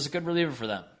and was a good reliever for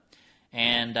them.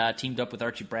 And teamed up with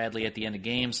Archie Bradley at the end of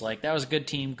games. That was a good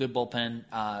team, good bullpen,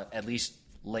 at least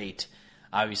late.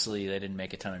 Obviously, they didn't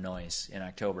make a ton of noise in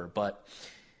October. But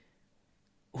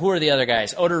who are the other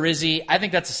guys? Odorizzi, I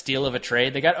think that's a steal of a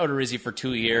trade. They got Odorizzi for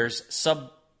 2 years.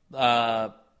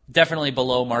 Definitely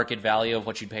below market value of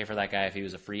what you'd pay for that guy if he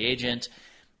was a free agent.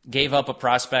 Gave up a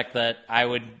prospect that I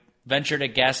would venture to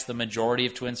guess the majority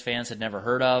of Twins fans had never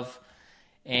heard of.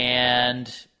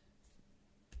 And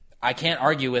I can't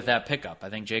argue with that pickup. I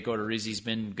think Jake Odorizzi's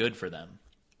been good for them.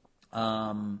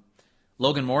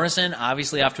 Logan Morrison,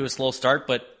 obviously off to a slow start,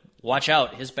 but watch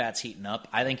out. His bat's heating up.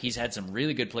 I think he's had some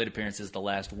really good plate appearances the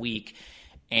last week.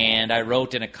 And I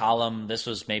wrote in a column, this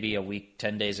was maybe a week,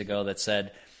 10 days ago, that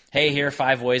said, hey, here are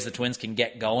 5 ways the Twins can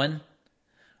get going.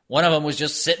 One of them was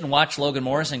just sit and watch Logan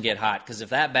Morrison get hot, because if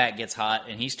that bat gets hot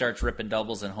and he starts ripping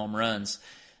doubles and home runs,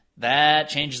 that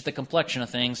changes the complexion of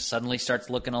things, suddenly starts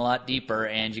looking a lot deeper,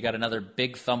 and you got another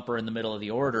big thumper in the middle of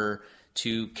the order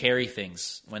to carry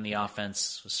things when the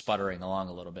offense was sputtering along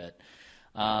a little bit.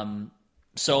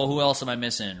 So who else am I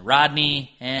missing?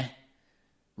 Rodney,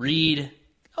 Reed,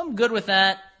 I'm good with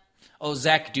that. Oh,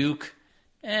 Zach Duke,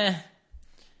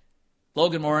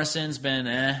 Logan Morrison's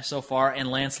been so far, and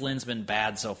Lance Lynn's been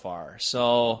bad so far.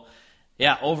 So,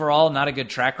 yeah, overall, not a good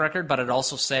track record, but I'd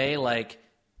also say,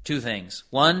 2 things.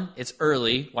 One, it's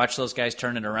early. Watch those guys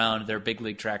turn it around. Their big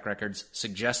league track records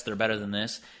suggest they're better than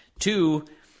this. 2,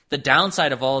 the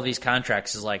downside of all of these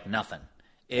contracts is nothing.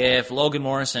 If Logan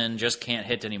Morrison just can't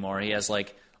hit anymore, he has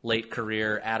late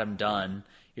career Adam Dunn,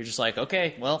 you're just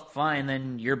okay, well, fine,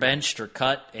 then you're benched or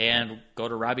cut and go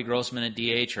to Robbie Grossman at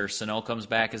DH, or Sano comes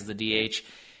back as the DH,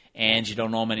 and you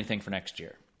don't owe him anything for next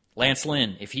year. Lance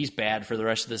Lynn, if he's bad for the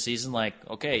rest of the season,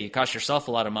 okay, you cost yourself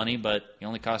a lot of money, but you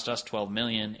only cost us $12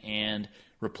 million, and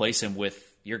replace him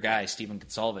with your guy, Steven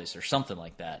Gonsalves, or something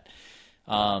like that.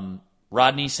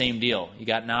 Rodney, same deal. You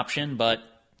got an option, but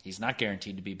he's not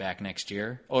guaranteed to be back next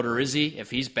year. Odorizzi, if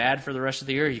he's bad for the rest of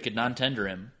the year, you could non-tender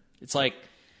him. It's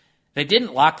they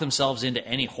didn't lock themselves into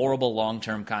any horrible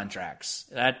long-term contracts.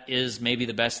 That is maybe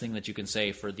the best thing that you can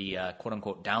say for the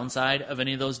quote-unquote downside of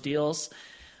any of those deals.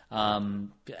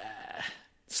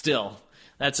 Still,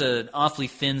 that's an awfully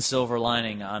thin silver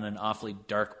lining on an awfully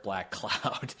dark black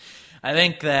cloud. I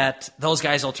think that those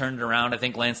guys will turn it around. I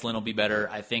think Lance Lynn will be better.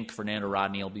 I think Fernando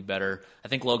Rodney will be better. I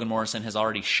think Logan Morrison has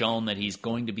already shown that he's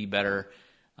going to be better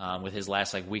with his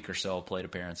last week or so of plate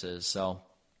appearances. So,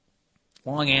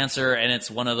 long answer, and it's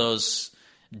one of those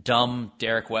dumb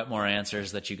Derek Wetmore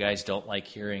answers that you guys don't like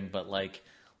hearing, but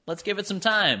let's give it some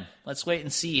time. Let's wait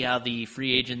and see how the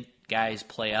free agent guys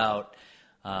play out.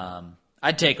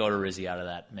 I'd take Odorizzi out of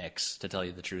that mix, to tell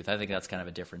you the truth. I think that's kind of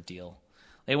a different deal.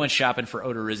 They went shopping for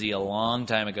Odorizzi a long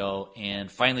time ago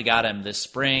and finally got him this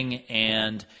spring,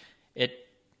 and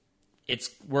it's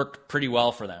worked pretty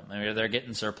well for them. I mean, they're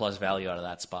getting surplus value out of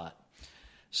that spot.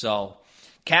 So,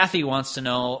 Kathy wants to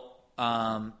know,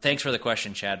 thanks for the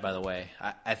question, Chad, by the way.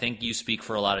 I think you speak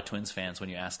for a lot of Twins fans when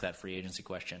you ask that free agency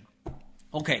question.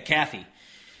 Okay, Kathy.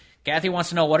 Kathy wants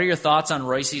to know, what are your thoughts on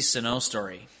Royce's Sano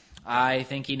story? I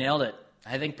think he nailed it.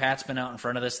 I think Pat's been out in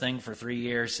front of this thing for 3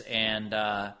 years, and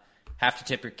have to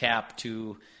tip your cap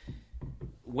to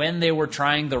when they were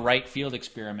trying the right field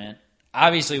experiment.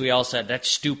 Obviously, we all said, that's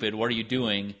stupid. What are you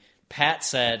doing? Pat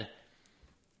said,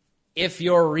 if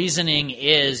your reasoning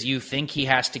is you think he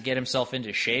has to get himself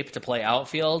into shape to play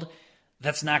outfield,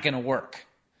 that's not going to work.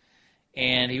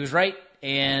 And he was right.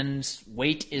 And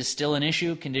weight is still an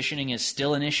issue. Conditioning is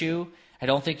still an issue. I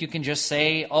don't think you can just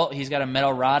say, oh, he's got a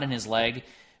metal rod in his leg,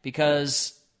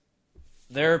 because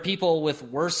there are people with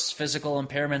worse physical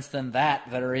impairments than that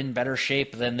are in better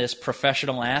shape than this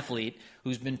professional athlete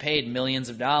who's been paid millions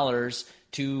of dollars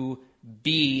to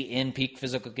be in peak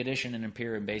physical condition and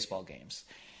appear in baseball games.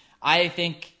 I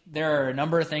think there are a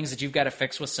number of things that you've got to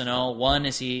fix with Sano. One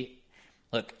is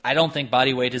I don't think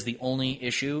body weight is the only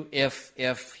issue. If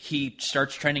he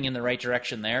starts trending in the right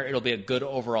direction there, it'll be a good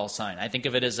overall sign. I think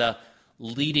of it as a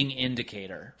leading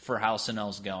indicator for how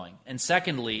Sano's going. And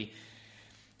secondly,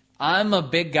 I'm a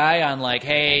big guy on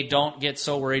hey, don't get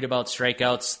so worried about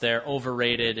strikeouts. They're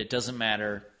overrated. It doesn't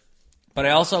matter. But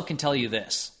I also can tell you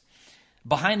this.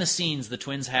 Behind the scenes, the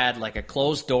Twins had a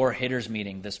closed-door hitters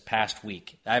meeting this past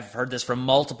week. I've heard this from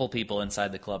multiple people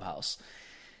inside the clubhouse.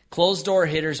 Closed-door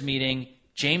hitters meeting.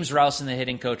 James Rouse and the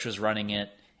hitting coach was running it,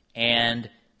 and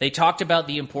they talked about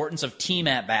the importance of team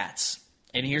at-bats.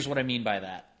 And here's what I mean by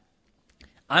that.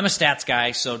 I'm a stats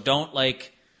guy, so don't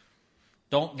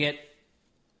get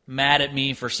mad at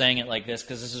me for saying it like this,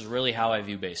 because this is really how I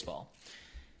view baseball.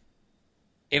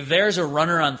 If there's a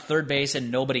runner on third base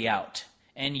and nobody out,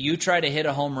 and you try to hit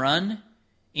a home run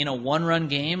in a one-run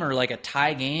game or like a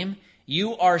tie game,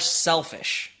 you are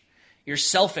selfish. You're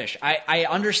selfish. I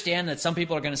understand that some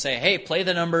people are going to say, hey, play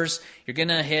the numbers. You're going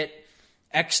to hit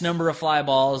X number of fly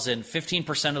balls, and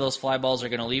 15% of those fly balls are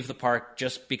going to leave the park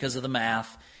just because of the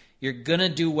math. You're going to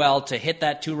do well to hit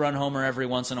that two-run homer every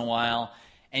once in a while,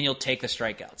 and you'll take the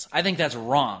strikeouts. I think that's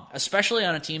wrong, especially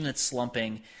on a team that's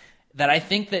slumping, that I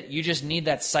think that you just need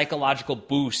that psychological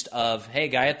boost of, hey,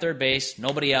 guy at third base,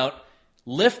 nobody out,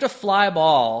 lift a fly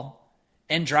ball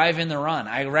and drive in the run.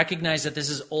 I recognize that this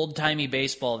is old-timey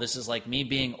baseball. This is like me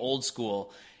being old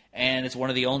school, and it's one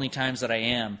of the only times that I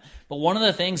am. But one of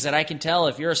the things that I can tell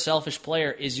if you're a selfish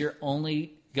player is you're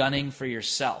only gunning for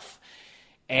yourself.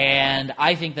 And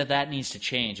I think that needs to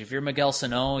change. If you're Miguel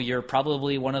Sano, you're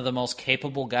probably one of the most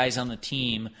capable guys on the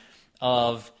team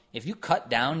of, if you cut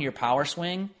down your power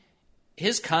swing,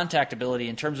 his contact ability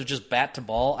in terms of just bat to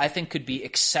ball, I think could be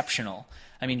exceptional.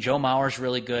 I mean, Joe Mauer's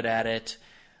really good at it.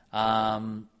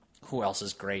 Who else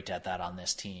is great at that on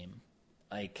this team?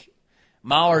 Like,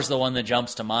 Mauer's the one that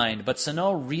jumps to mind, but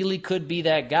Sano really could be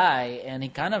that guy, and he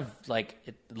kind of, like,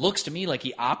 it looks to me like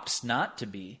he opts not to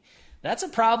be. That's a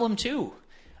problem too.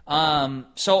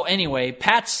 So anyway,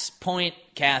 Pat's point,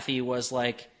 Kathy, was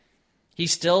like,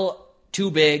 he's still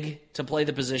too big to play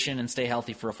the position and stay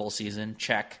healthy for a full season.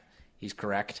 Check. He's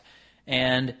correct.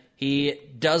 And he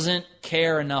doesn't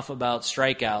care enough about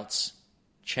strikeouts.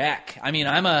 Check. I mean,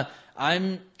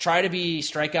 I'm try to be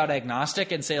strikeout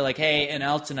agnostic and say, like, hey, an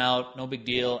out's an out, no big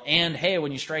deal. And hey,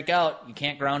 when you strike out, you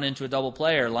can't ground into a double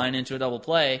play or line into a double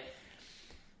play.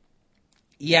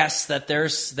 Yes, that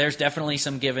there's definitely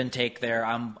some give and take there.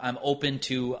 I'm open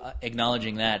to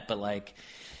acknowledging that, but like,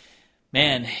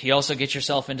 man, you also get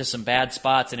yourself into some bad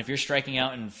spots, and if you're striking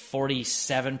out in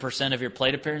 47% of your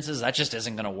plate appearances, that just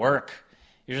isn't going to work.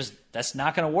 That's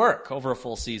not going to work over a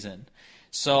full season.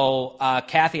 So,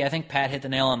 Kathy, I think Pat hit the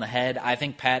nail on the head. I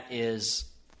think Pat is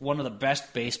one of the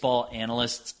best baseball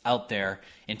analysts out there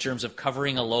in terms of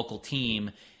covering a local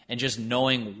team and just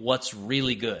knowing what's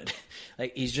really good.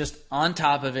 Like, he's just on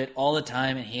top of it all the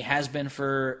time, and he has been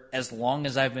for as long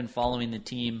as I've been following the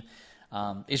team.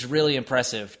 It's really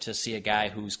impressive to see a guy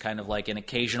who's kind of like an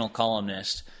occasional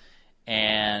columnist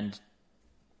and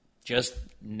just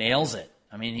nails it.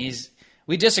 I mean,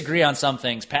 we disagree on some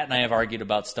things. Pat and I have argued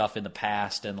about stuff in the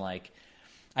past, and like,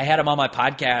 I had him on my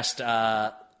podcast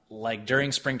like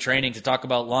during spring training to talk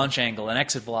about launch angle and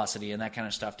exit velocity and that kind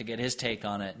of stuff to get his take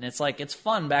on it. And it's like, it's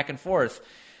fun back and forth.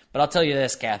 But I'll tell you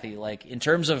this, Kathy, like, in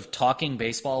terms of talking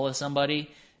baseball with somebody,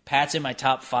 Pat's in my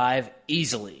top 5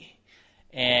 easily.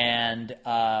 And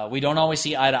we don't always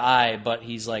see eye to eye, but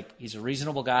he's a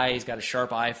reasonable guy. He's got a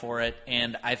sharp eye for it,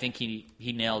 and I think he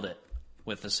nailed it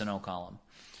with the Sano column.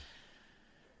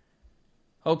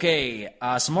 Okay,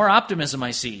 some more optimism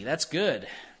I see. That's good.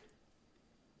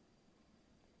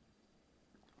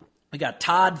 We got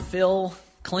Todd, Phil,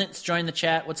 Clint's joined the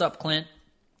chat. What's up, Clint?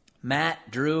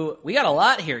 Matt, Drew. We got a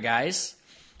lot here, guys.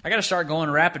 I got to start going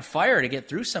rapid fire to get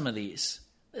through some of these.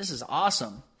 This is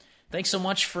awesome. Thanks so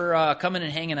much for coming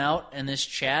and hanging out in this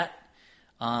chat.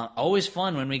 Always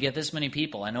fun when we get this many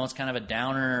people. I know it's kind of a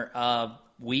downer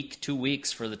week, 2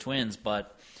 weeks for the Twins,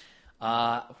 but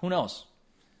who knows?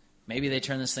 Maybe they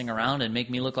turn this thing around and make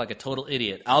me look like a total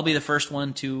idiot. I'll be the first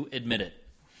one to admit it.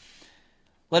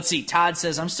 Let's see. Todd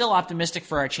says, I'm still optimistic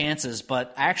for our chances,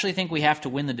 but I actually think we have to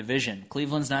win the division.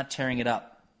 Cleveland's not tearing it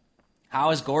up. How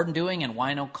is Gordon doing, and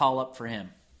why no call-up for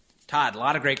him? Todd, a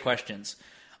lot of great questions.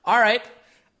 All right.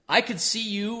 I could see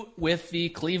you with the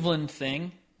Cleveland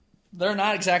thing. They're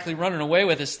not exactly running away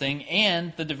with this thing,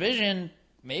 and the division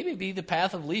maybe be the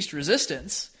path of least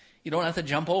resistance. You don't have to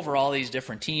jump over all these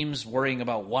different teams worrying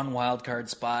about one wild card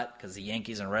spot because the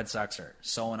Yankees and Red Sox are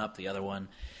sewing up the other one.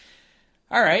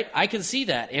 All right, I can see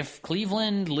that. If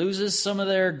Cleveland loses some of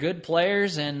their good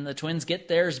players and the Twins get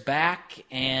theirs back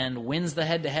and wins the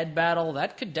head-to-head battle,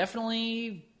 that could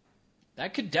definitely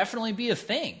be a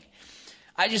thing.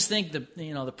 I just think the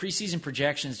preseason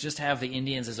projections just have the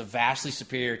Indians as a vastly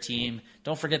superior team.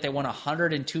 Don't forget they won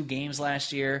 102 games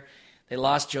last year. They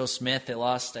lost Joe Smith. They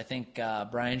lost, I think,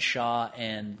 Brian Shaw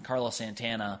and Carlos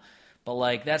Santana. But,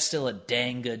 like, that's still a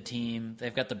dang good team.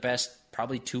 They've got the best,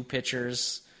 probably 2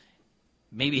 pitchers,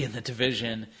 maybe in the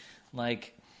division.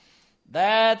 Like,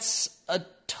 that's a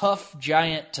tough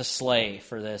giant to slay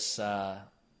for this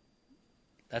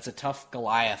a tough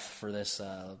Goliath for this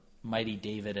mighty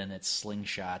David and its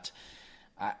slingshot.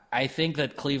 I think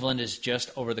that Cleveland is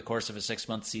just, over the course of a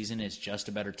 6-month season, is just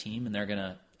a better team, and they're going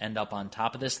to end up on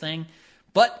top of this thing.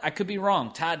 But I could be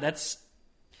wrong. Todd,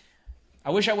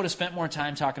 I wish I would have spent more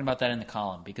time talking about that in the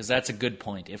column, because that's a good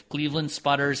point. If Cleveland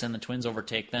sputters and the Twins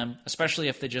overtake them, especially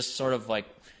if they just sort of like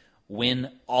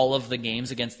win all of the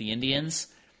games against the Indians,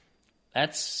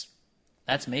 that's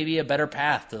maybe a better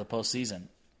path to the postseason.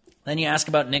 Then you ask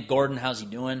about Nick Gordon. How's he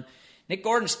doing? Nick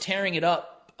Gordon's tearing it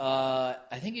up.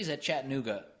 I think he's at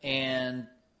Chattanooga, and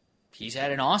he's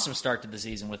had an awesome start to the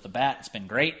season with the bat. It's been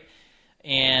great.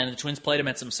 And the Twins played him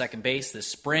at some second base this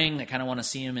spring. They kind of want to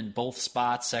see him in both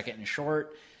spots, second and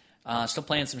short. Still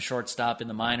playing some shortstop in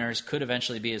the minors. Could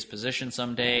eventually be his position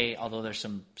someday, although there's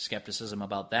some skepticism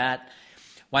about that.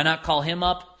 Why not call him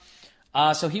up?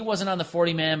 So he wasn't on the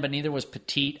 40-man, but neither was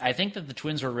Petit. I think that the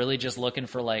Twins were really just looking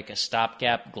for like a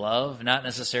stopgap glove, not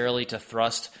necessarily to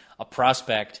thrust a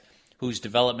prospect whose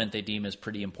development they deem is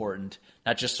pretty important,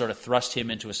 not just sort of thrust him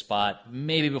into a spot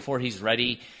maybe before he's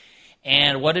ready.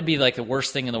 And what would be like the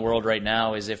worst thing in the world right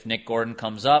now is if Nick Gordon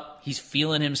comes up, he's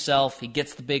feeling himself, he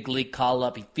gets the big league call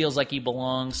up, he feels like he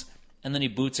belongs, and then he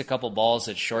boots a couple balls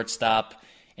at shortstop,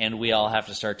 and we all have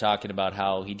to start talking about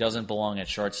how he doesn't belong at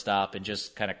shortstop and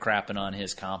just kind of crapping on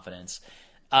his confidence.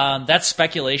 That's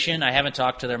speculation. I haven't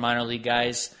talked to their minor league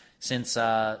guys since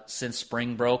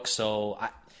spring broke, so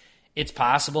it's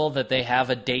possible that they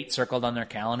have a date circled on their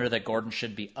calendar that Gordon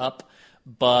should be up.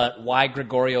 But why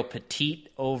Gregorio Petit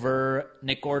over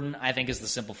Nick Gordon, I think, is the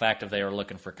simple fact of they were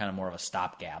looking for kind of more of a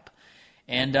stopgap.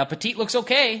 And Petit looks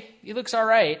okay. He looks all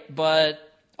right, but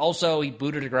also he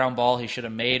booted a ground ball he should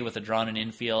have made with a drawn-in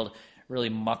infield, really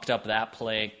mucked up that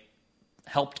play,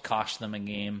 helped cost them a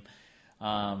game.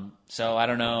 So I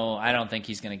don't know. I don't think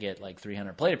he's going to get like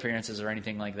 300 plate appearances or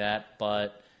anything like that,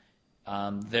 but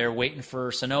they're waiting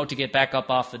for Sano to get back up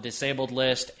off the disabled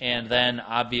list, and then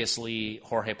obviously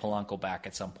Jorge Polanco back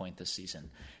at some point this season.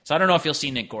 So I don't know if you'll see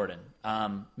Nick Gordon.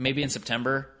 Maybe in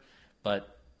September,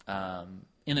 but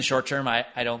in the short term,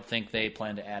 I don't think they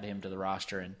plan to add him to the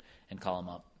roster and call him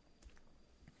up.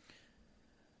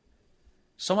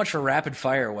 So much for rapid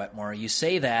fire, Wetmore. You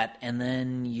say that, and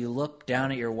then you look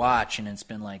down at your watch, and it's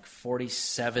been like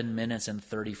 47 minutes and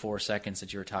 34 seconds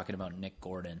that you were talking about Nick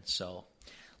Gordon. So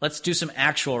let's do some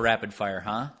actual rapid fire,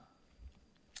 huh?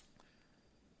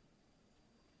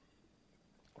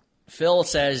 Phil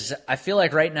says, I feel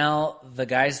like right now the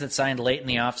guys that signed late in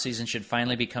the offseason should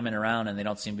finally be coming around, and they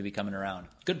don't seem to be coming around.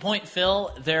 Good point,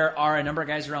 Phil. There are a number of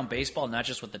guys around baseball, not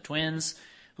just with the Twins,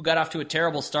 who got off to a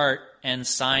terrible start and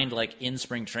signed like in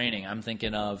spring training. I'm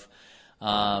thinking of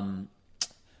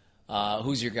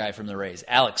who's your guy from the Rays?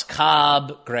 Alex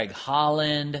Cobb, Greg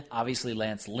Holland, obviously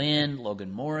Lance Lynn,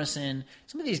 Logan Morrison.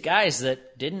 Some of these guys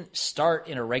that didn't start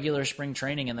in a regular spring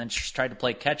training and then just tried to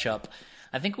play catch-up.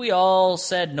 I think we all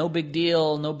said, no big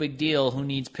deal, no big deal, who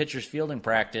needs pitcher's fielding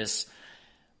practice?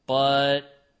 But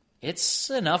it's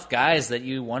enough guys that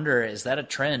you wonder, is that a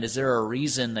trend? Is there a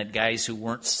reason that guys who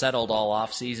weren't settled all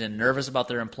offseason, nervous about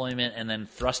their employment, and then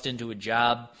thrust into a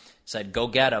job, said, go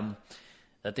get them,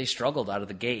 that they struggled out of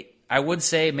the gate? I would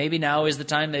say maybe now is the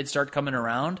time they'd start coming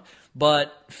around,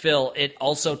 but Phil, it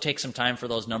also takes some time for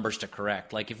those numbers to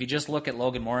correct. Like if you just look at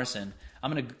Logan Morrison,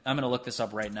 I'm gonna look this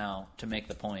up right now to make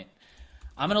the point.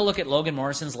 I'm gonna look at Logan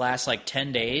Morrison's last like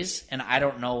 10 days, and I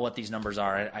don't know what these numbers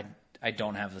are. I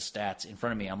don't have the stats in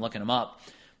front of me. I'm looking them up,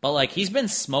 but like he's been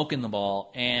smoking the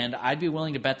ball, and I'd be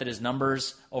willing to bet that his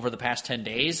numbers over the past 10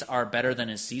 days are better than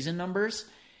his season numbers,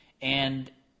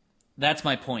 and that's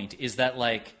my point. Is that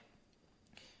like?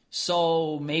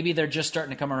 So maybe they're just starting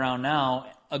to come around now.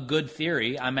 A good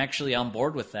theory. I'm actually on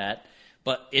board with that.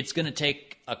 But it's going to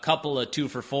take a couple of 2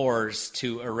 for 4s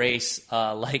to erase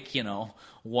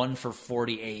 1 for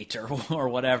 48 or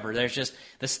whatever. There's just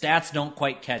the stats don't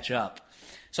quite catch up.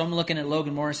 So I'm looking at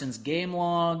Logan Morrison's game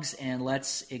logs, and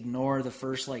let's ignore the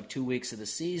first 2 weeks of the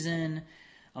season.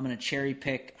 I'm going to cherry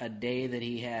pick a day that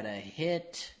he had a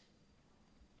hit.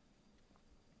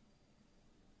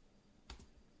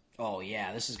 Oh,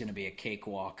 yeah, this is going to be a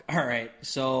cakewalk. All right,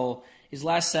 so his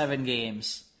last 7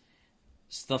 games.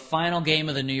 It's the final game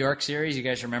of the New York series. You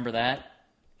guys remember that?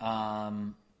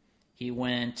 He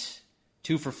went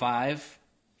 2 for 5.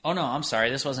 Oh, no, I'm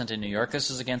sorry. This wasn't in New York. This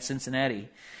was against Cincinnati.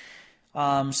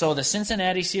 So the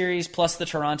Cincinnati series plus the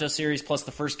Toronto series plus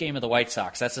the first game of the White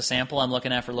Sox. That's the sample I'm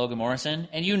looking at for Logan Morrison.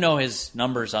 And you know his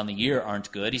numbers on the year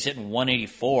aren't good. He's hitting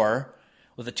 184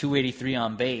 with a 283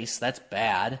 on base. That's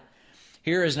bad.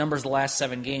 Here are his numbers the last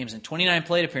 7 games. In 29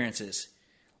 plate appearances,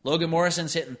 Logan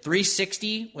Morrison's hitting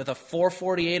 360 with a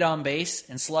 448 on base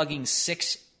and slugging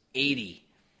 680.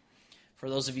 For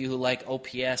those of you who like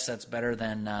OPS, that's better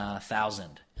than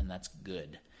 1,000, and that's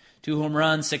good. 2 home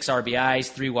runs, 6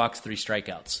 RBIs, 3 walks, 3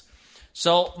 strikeouts.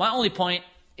 So my only point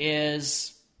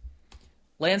is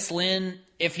Lance Lynn,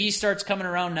 if he starts coming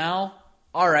around now,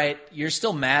 all right, you're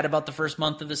still mad about the first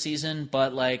month of the season,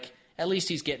 but like at least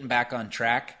he's getting back on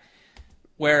track.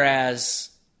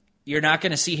 Whereas you're not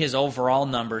going to see his overall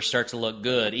numbers start to look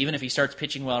good. Even if he starts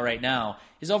pitching well right now,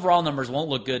 his overall numbers won't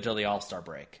look good till the All-Star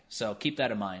break. So keep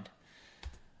that in mind.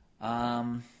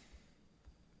 How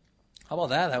about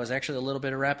that? That was actually a little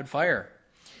bit of rapid fire.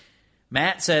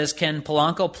 Matt says, can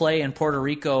Polanco play in Puerto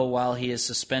Rico while he is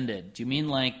suspended? Do you mean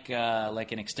like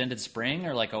an extended spring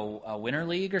or like a winter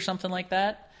league or something like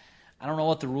that? I don't know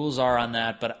what the rules are on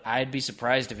that, but I'd be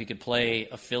surprised if he could play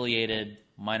affiliated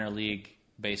minor league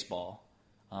baseball.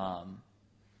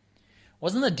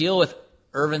 Wasn't the deal with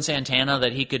Irvin Santana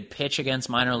that he could pitch against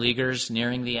minor leaguers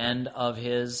nearing the end of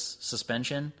his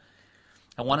suspension?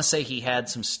 I want to say he had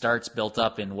some starts built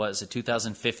up in,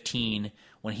 2015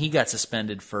 when he got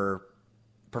suspended for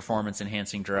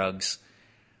performance-enhancing drugs.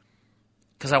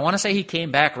 Because I want to say he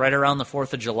came back right around the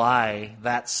 4th of July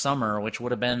that summer, which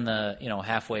would have been the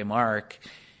halfway mark.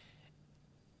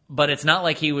 But it's not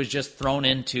like he was just thrown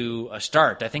into a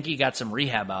start. I think he got some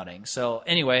rehab outing. So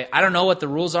anyway, I don't know what the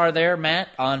rules are there, Matt,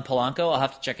 on Polanco. I'll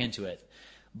have to check into it.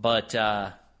 But,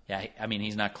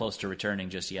 he's not close to returning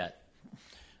just yet.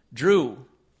 Drew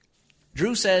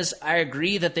says, I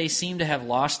agree that they seem to have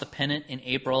lost the pennant in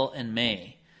April and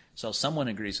May. So someone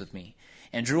agrees with me.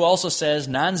 And Drew also says,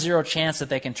 non-zero chance that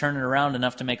they can turn it around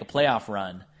enough to make a playoff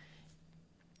run.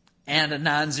 And a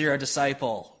non-zero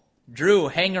disciple. Drew,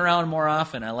 hang around more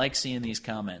often. I like seeing these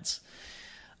comments.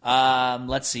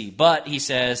 Let's see. But, he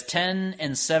says,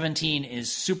 10-17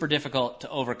 is super difficult to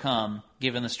overcome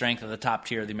given the strength of the top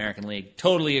tier of the American League.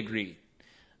 Totally agree.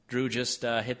 Drew just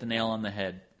hit the nail on the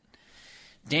head.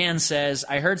 Dan says,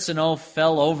 I heard Sano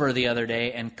fell over the other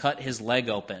day and cut his leg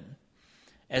open.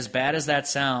 As bad as that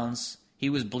sounds, he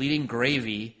was bleeding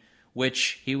gravy,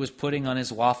 which he was putting on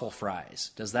his waffle fries.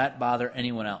 Does that bother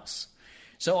anyone else?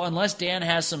 So unless Dan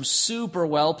has some super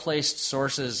well-placed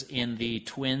sources in the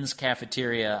Twins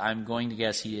cafeteria, I'm going to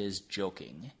guess he is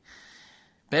joking.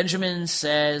 Benjamin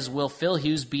says, will Phil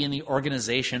Hughes be in the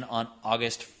organization on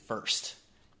August 1st?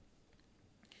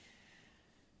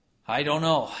 I don't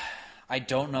know.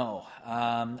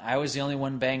 I was the only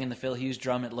one banging the Phil Hughes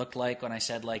drum, it looked like, when I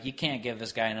said, you can't give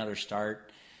this guy another start.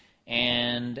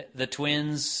 And the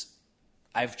Twins,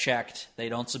 I've checked. They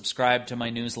don't subscribe to my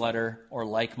newsletter or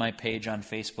like my page on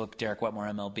Facebook, Derek Wetmore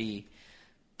MLB.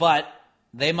 But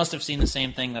they must have seen the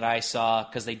same thing that I saw,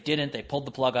 because they didn't. They pulled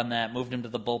the plug on that, moved him to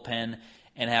the bullpen,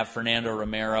 and have Fernando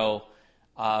Romero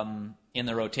in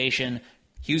the rotation.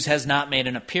 Hughes has not made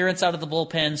an appearance out of the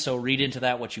bullpen, so read into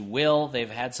that what you will. They've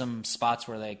had some spots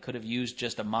where they could have used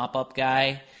just a mop-up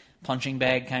guy, punching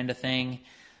bag kind of thing.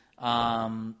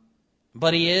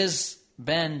 But he is,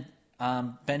 Benjamin,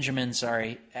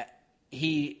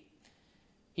 he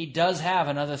does have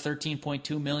another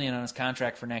 $13.2 million on his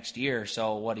contract for next year,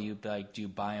 so what do you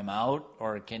buy him out?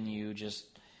 Or can you just,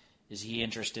 is he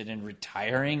interested in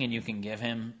retiring and you can give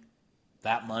him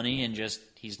that money and just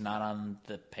he's not on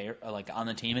the on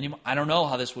the team anymore? I don't know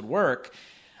how this would work.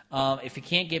 If he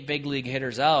can't get big league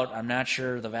hitters out, I'm not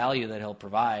sure the value that he'll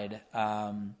provide.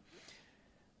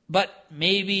 But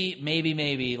maybe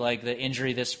the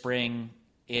injury this spring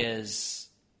is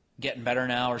getting better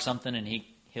now or something, and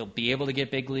he'll be able to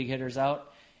get big league hitters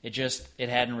out. It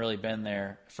hadn't really been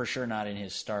there, for sure not in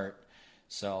his start.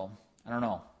 So I don't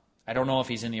know. I don't know if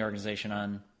he's in the organization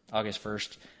on August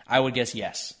 1st. I would guess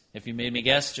yes. If you made me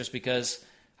guess, just because,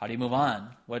 how do you move on?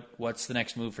 What's the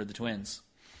next move for the Twins?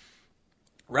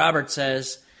 Robert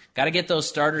says, got to get those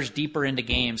starters deeper into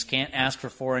games. Can't ask for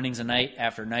 4 innings a night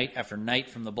after night after night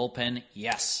from the bullpen.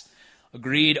 Yes.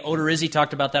 Agreed. Odorizzi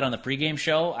talked about that on the pregame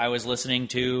show. I was listening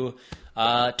to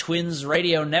Twins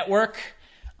Radio Network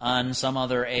on some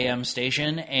other AM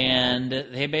station, and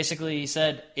they basically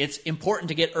said it's important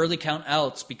to get early count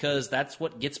outs because that's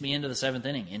what gets me into the 7th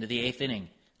inning, into the 8th inning,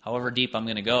 however deep I'm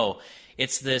going to go.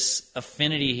 It's this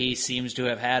affinity he seems to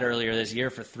have had earlier this year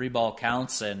for 3-ball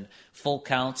counts and full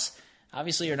counts.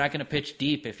 Obviously, you're not going to pitch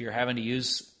deep if you're having to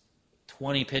use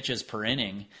 20 pitches per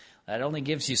inning. That only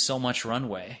gives you so much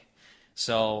runway.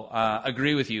 So,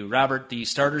 agree with you. Robert, the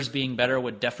starters being better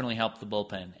would definitely help the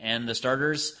bullpen. And the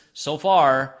starters, so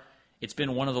far, it's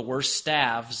been one of the worst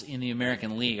staffs in the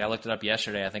American League. I looked it up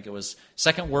yesterday. I think it was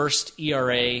second worst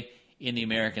ERA in the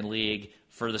American League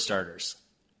for the starters.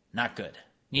 Not good.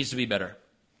 Needs to be better.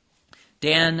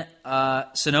 Dan,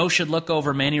 Sano should look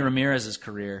over Manny Ramirez's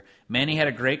career. Manny had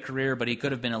a great career, but he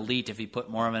could have been elite if he put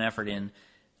more of an effort in,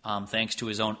 thanks to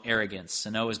his own arrogance.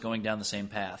 Sano is going down the same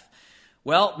path.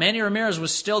 Well, Manny Ramirez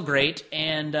was still great,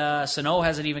 and Sano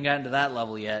hasn't even gotten to that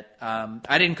level yet.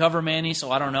 I didn't cover Manny,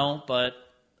 so I don't know, but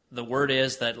the word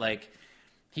is that,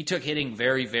 he took hitting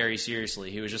very, very seriously.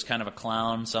 He was just kind of a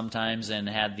clown sometimes and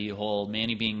had the whole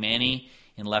Manny being Manny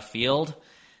in left field.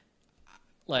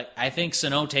 I think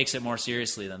Sano takes it more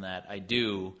seriously than that. I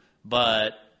do,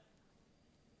 but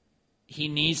he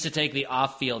needs to take the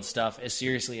off-field stuff as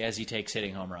seriously as he takes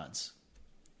hitting home runs.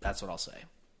 That's what I'll say.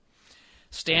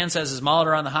 Stan says, is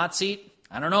Molitor on the hot seat?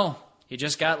 I don't know. He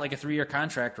just got a 3-year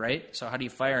contract, right? So how do you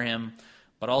fire him?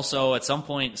 But also, at some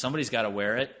point, somebody's got to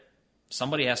wear it.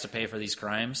 Somebody has to pay for these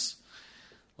crimes.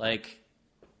 I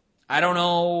don't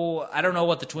know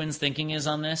what the Twins' thinking is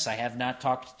on this. I have not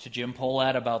talked to Jim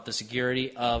Pohlad about the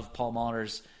security of Paul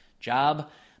Molitor's job.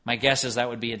 My guess is that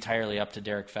would be entirely up to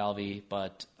Derek Falvey,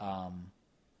 but I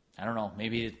don't know.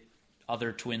 Maybe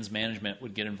other Twins management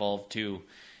would get involved too.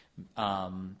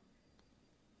 And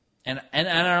I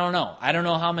don't know. I don't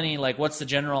know how many, what's the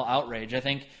general outrage? I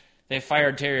think they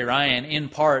fired Terry Ryan in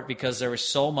part because there was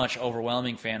so much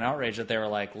overwhelming fan outrage that they were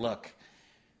like, look,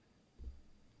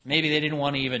 maybe they didn't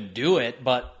want to even do it,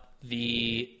 but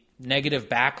the negative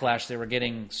backlash they were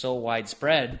getting so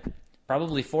widespread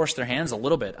probably forced their hands a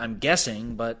little bit. I'm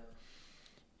guessing, but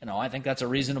I think that's a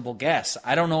reasonable guess.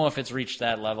 I don't know if it's reached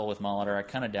that level with Molitor. I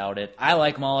kind of doubt it. I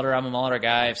like Molitor. I'm a Molitor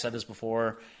guy. I've said this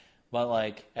before.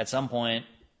 But, at some point,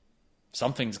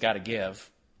 something's got to give.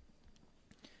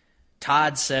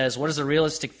 Todd says, what is the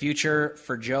realistic future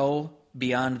for Joe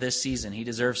beyond this season? He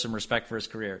deserves some respect for his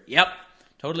career. Yep,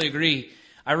 totally agree.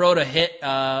 I wrote a hit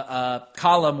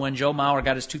column when Joe Mauer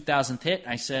got his 2000th hit.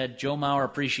 I said, Joe Mauer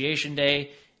Appreciation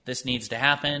Day. This needs to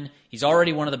happen. He's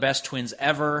already one of the best Twins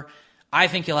ever. I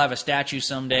think he'll have a statue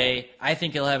someday. I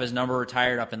think he'll have his number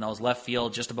retired up in those left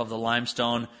field, just above the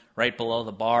limestone, right below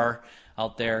the bar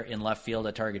out there in left field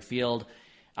at Target Field.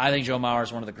 I think Joe Mauer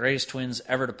is one of the greatest Twins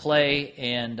ever to play,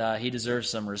 and he deserves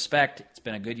some respect. It's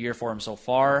been a good year for him so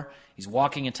far. He's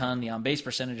walking a ton. The on-base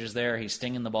percentage is there. He's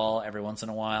stinging the ball every once in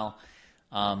a while.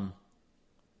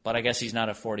 But I guess he's not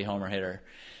a 40-homer hitter.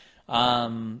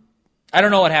 I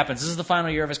don't know what happens. This is the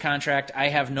final year of his contract. I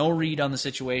have no read on the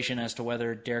situation as to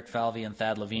whether Derek Falvey and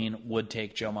Thad Levine would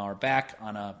take Joe Mauer back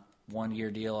on a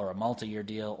one-year deal or a multi-year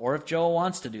deal, or if Joe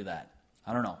wants to do that.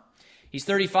 I don't know. He's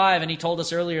 35, and he told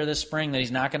us earlier this spring that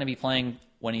he's not going to be playing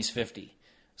when he's 50.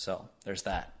 So there's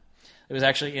that. It was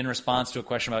actually in response to a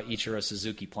question about Ichiro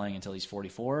Suzuki playing until he's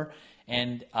 44,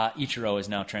 and Ichiro is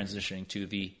now transitioning to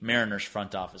the Mariners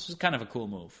front office. It was kind of a cool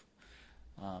move.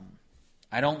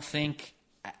 I don't think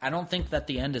that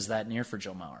the end is that near for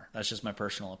Joe Mauer. That's just my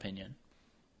personal opinion.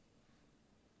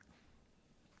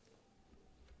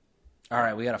 All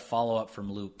right, we got a follow-up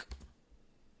from Luke.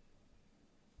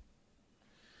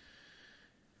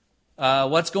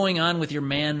 What's going on with your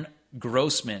man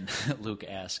Grossman? Luke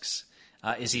asks.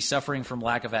 Is he suffering from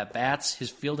lack of at-bats?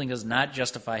 His fielding does not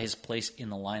justify his place in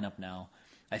the lineup now.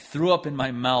 I threw up in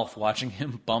my mouth watching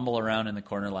him bumble around in the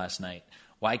corner last night.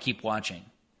 Why keep watching?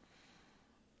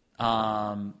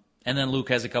 And then Luke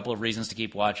has a couple of reasons to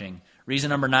keep watching. Reason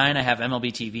number 9, I have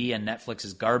MLB TV and Netflix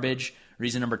is garbage.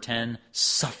 Reason number 10,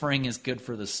 suffering is good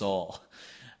for the soul.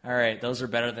 All right, those are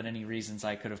better than any reasons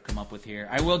I could have come up with here.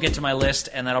 I will get to my list,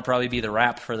 and that'll probably be the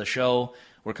wrap for the show.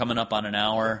 We're coming up on an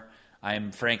hour.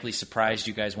 I'm frankly surprised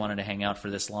you guys wanted to hang out for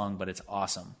this long, but it's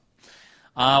awesome.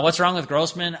 What's wrong with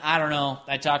Grossman? I don't know.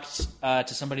 I talked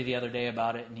to somebody the other day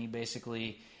about it, and he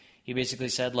basically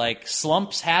said,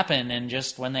 slumps happen, and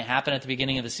just when they happen at the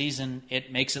beginning of the season,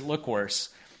 it makes it look worse.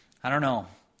 I don't know.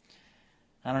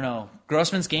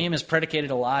 Grossman's game is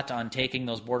predicated a lot on taking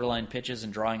those borderline pitches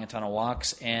and drawing a ton of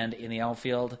walks, and in the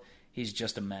outfield, he's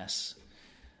just a mess.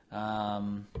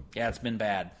 It's been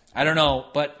bad. I don't know,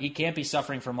 but he can't be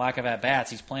suffering from lack of at-bats.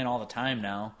 He's playing all the time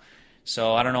now,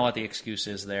 so I don't know what the excuse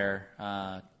is there.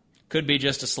 Could be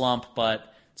just a slump,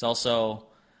 but it's also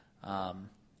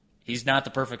he's not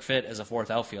the perfect fit as a fourth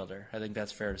outfielder. I think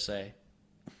that's fair to say.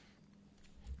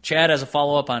 Chad has a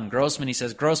follow-up on Grossman. He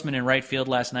says, Grossman in right field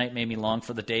last night made me long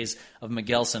for the days of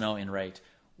Miguel Sano in right.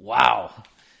 Wow.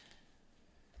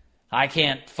 I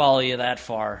can't follow you that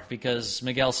far because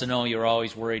Miguel Sano, you were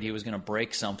always worried he was going to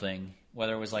break something,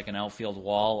 whether it was like an outfield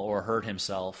wall or hurt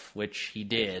himself, which he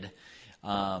did.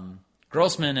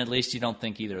 Grossman, at least you don't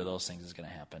think either of those things is going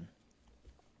to happen.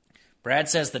 Brad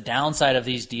says the downside of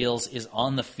these deals is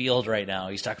on the field right now.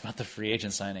 He's talking about the free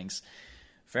agent signings.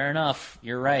 Fair enough.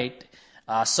 You're right.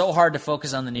 So hard to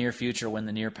focus on the near future when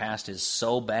the near past is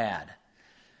so bad.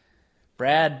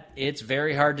 Brad, it's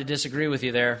very hard to disagree with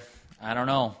you there. I don't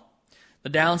know. The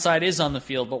downside is on the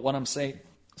field, but what I'm saying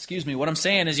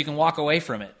is you can walk away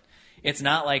from it. It's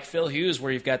not like Phil Hughes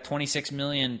where you've got $26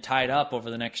 million tied up over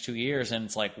the next 2 years, and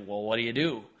it's like, well, what do you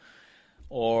do?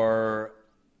 Or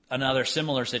another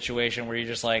similar situation where you're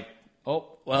just like, oh,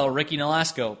 well, Ricky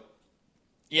Nolasco.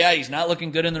 Yeah, he's not looking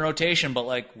good in the rotation, but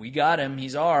like we got him,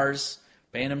 he's ours,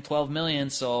 paying him $12 million.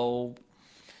 So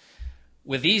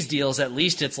with these deals, at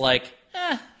least it's like,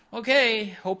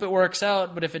 okay, hope it works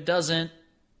out. But if it doesn't,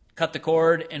 cut the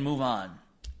cord and move on.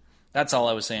 That's all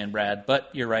I was saying, Brad. But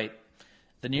you're right.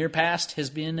 The near past has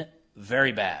been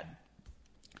very bad.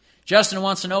 Justin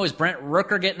wants to know, is Brent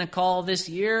Rooker getting a call this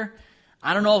year?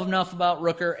 I don't know enough about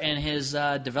Rooker and his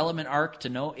development arc to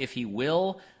know if he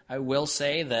will. I will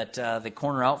say that the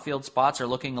corner outfield spots are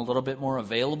looking a little bit more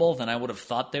available than I would have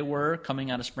thought they were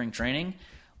coming out of spring training.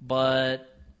 But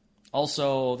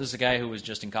also, this is a guy who was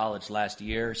just in college last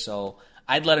year, so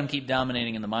I'd let him keep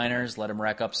dominating in the minors, let him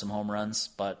rack up some home runs.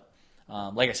 But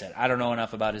like I said, I don't know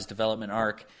enough about his development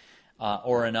arc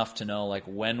or enough to know like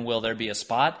when will there be a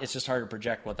spot. It's just hard to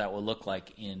project what that will look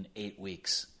like in 8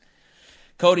 weeks.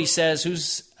 Cody says,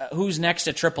 who's next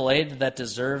at AAA that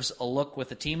deserves a look with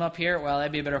the team up here? Well,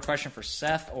 that'd be a better question for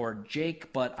Seth or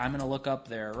Jake, but I'm going to look up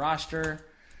their roster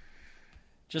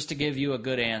just to give you a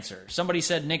good answer. Somebody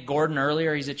said Nick Gordon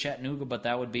earlier. He's at Chattanooga, but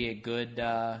that would be a good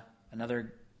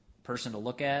another person to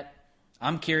look at.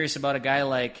 I'm curious about a guy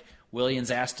like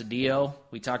Williams Astudillo.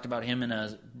 We talked about him in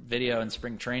a video in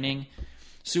spring training.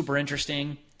 Super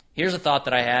interesting. Here's a thought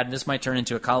that I had, and this might turn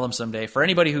into a column someday. For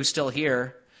anybody who's still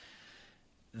here,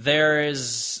 there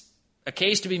is a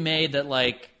case to be made that,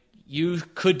 like, you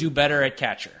could do better at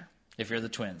catcher if you're the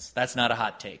Twins. That's not a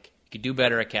hot take. You could do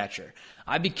better at catcher.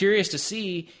 I'd be curious to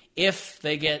see if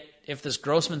this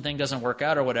Grossman thing doesn't work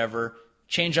out or whatever,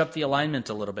 change up the alignment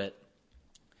a little bit.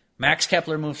 Max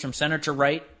Kepler moves from center to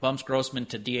right, bumps Grossman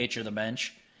to DH or the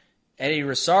bench. Eddie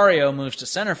Rosario moves to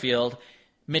center field.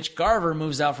 Mitch Garver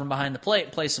moves out from behind the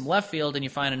plate, plays some left field, and you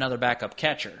find another backup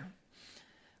catcher.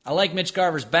 I like Mitch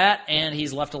Garver's bat, and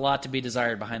he's left a lot to be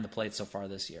desired behind the plate so far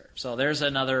this year. So there's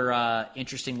another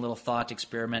interesting little thought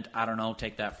experiment. I don't know.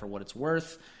 Take that for what it's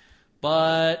worth.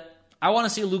 But I want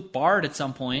to see Luke Bard at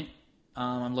some point.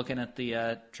 I'm looking at the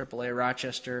AAA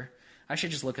Rochester. I should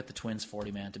just look at the Twins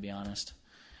 40-man, to be honest.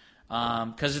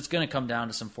 Because it's going to come down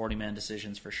to some 40-man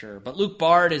decisions for sure. But Luke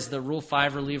Bard is the Rule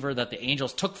 5 reliever that the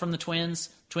Angels took from the Twins.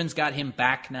 Twins got him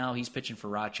back now. He's pitching for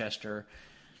Rochester.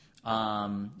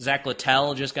 Zach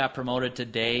Littell just got promoted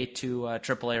today to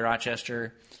AAA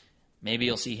Rochester. Maybe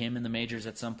you'll see him in the majors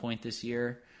at some point this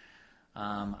year.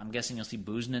 I'm guessing you'll see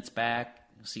Buznitz back.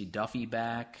 You'll see Duffy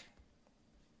back.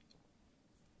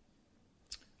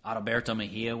 Adalberto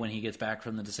Mejia when he gets back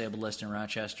from the disabled list in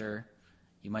Rochester.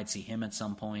 You might see him at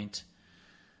some point.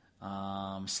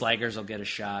 Slaggers will get a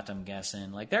shot, I'm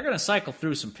guessing. Like, they're going to cycle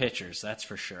through some pitchers, that's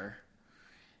for sure.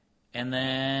 And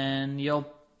then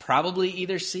you'll probably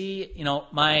either see,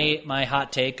 my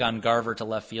hot take on Garver to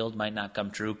left field might not come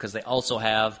true because they also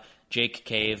have Jake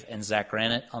Cave and Zach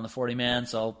Granite on the 40-man,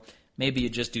 so maybe you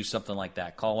just do something like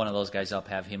that. Call one of those guys up,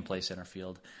 have him play center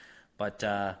field. But,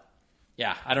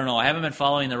 yeah, I don't know. I haven't been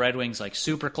following the Red Wings like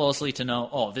super closely to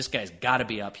know, this guy's got to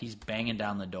be up. He's banging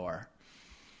down the door.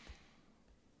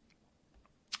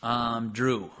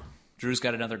 Drew's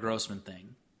got another Grossman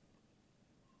thing.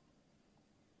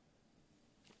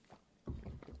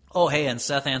 Oh, hey, and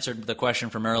Seth answered the question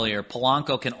from earlier.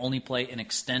 Polanco can only play in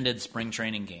extended spring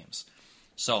training games.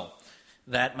 So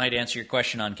that might answer your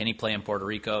question on can he play in Puerto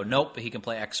Rico. Nope, but he can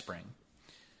play X-Spring.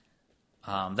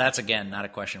 That's, again, not a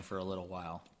question for a little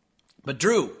while. But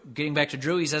Drew, getting back to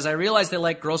Drew, he says, I realize they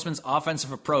like Grossman's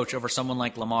offensive approach over someone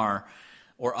like Lamar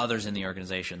or others in the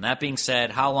organization. That being said,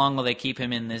 how long will they keep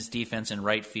him in this defense in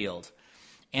right field?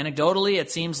 Anecdotally,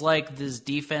 it seems like this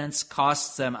defense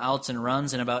costs them outs and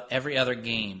runs in about every other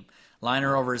game.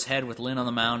 Liner over his head with Lynn on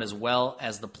the mound as well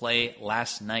as the play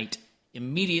last night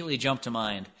immediately jumped to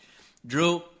mind.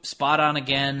 Drew, spot on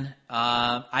again.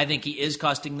 I think he is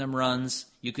costing them runs.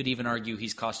 You could even argue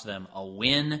he's cost them a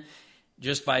win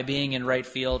just by being in right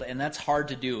field, and that's hard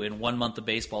to do in 1 month of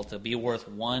baseball, to be worth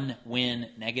one win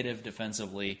negative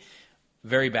defensively.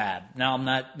 Very bad. Now,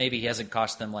 maybe he hasn't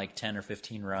cost them like 10 or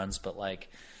 15 runs, but like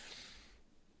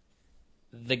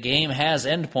the game has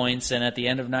endpoints, and at the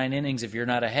end of 9 innings, if you're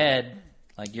not ahead,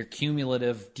 like your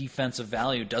cumulative defensive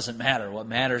value doesn't matter. What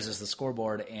matters is the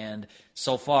scoreboard, and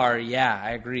so far, yeah,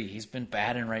 I agree. He's been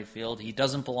bad in right field. He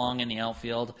doesn't belong in the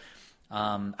outfield.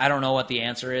 I don't know what the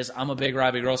answer is. I'm a big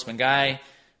Robbie Grossman guy,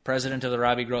 president of the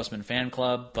Robbie Grossman fan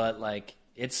club, but like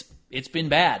it's been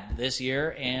bad this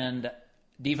year, and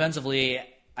defensively,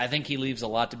 I think he leaves a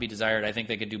lot to be desired. I think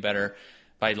they could do better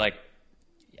by, like,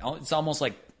 it's almost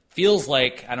like, feels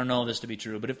like, I don't know this to be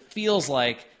true, but it feels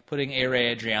like putting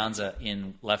A-Ray Adrianza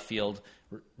in left field,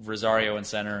 Rosario in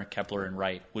center, Kepler in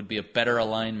right would be a better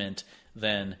alignment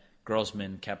than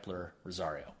Grossman, Kepler,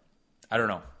 Rosario. I don't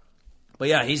know. But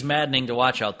yeah, he's maddening to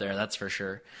watch out there, that's for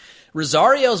sure.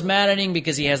 Rosario's maddening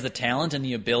because he has the talent and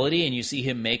the ability, and you see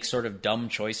him make sort of dumb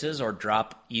choices or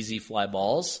drop easy fly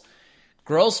balls.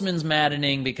 Grossman's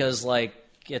maddening because, like,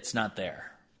 it's not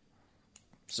there.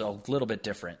 So, a little bit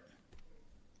different.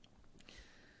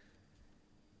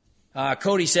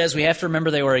 Cody says, we have to remember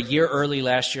they were a year early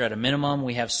last year at a minimum.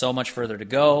 We have so much further to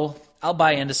go. I'll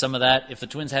buy into some of that. If the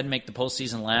Twins hadn't made the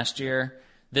postseason last year,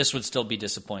 this would still be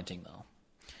disappointing, though.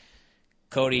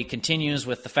 Cody continues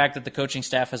with the fact that the coaching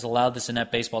staff has allowed this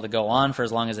Annette baseball to go on for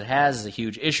as long as it has is a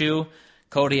huge issue.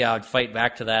 Cody, I would fight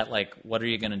back to that. Like, what are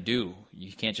you going to do?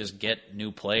 You can't just get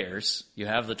new players. You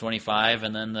have the 25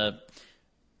 and then the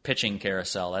pitching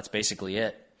carousel. That's basically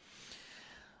it.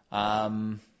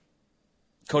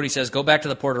 Cody says, go back to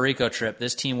the Puerto Rico trip.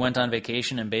 This team went on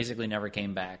vacation and basically never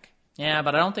came back. Yeah,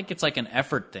 but I don't think it's like an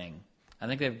effort thing. I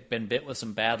think they've been bit with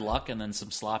some bad luck and then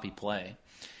some sloppy play.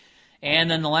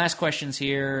 And then the last question's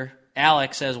here.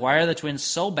 Alex says, why are the Twins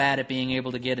so bad at being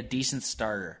able to get a decent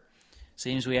starter?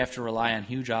 Seems we have to rely on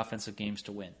huge offensive games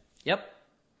to win. Yep.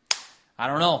 I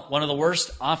don't know. One of the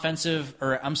worst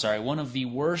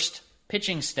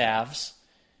pitching staffs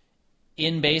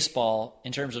in baseball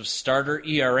in terms of starter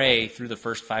ERA through the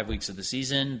first 5 weeks of the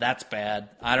season. That's bad.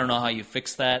 I don't know how you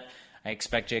fix that. I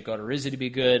expect Jake Odorizzi to be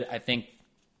good. I think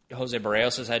Jose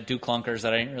Barrios has had 2 clunkers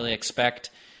that I didn't really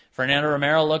expect. Fernando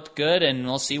Romero looked good, and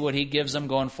we'll see what he gives them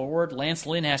going forward. Lance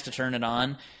Lynn has to turn it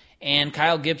on, and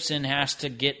Kyle Gibson has to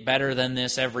get better than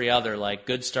this every other, like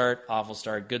good start, awful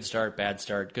start, good start, bad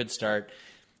start, good start.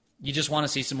 You just want to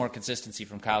see some more consistency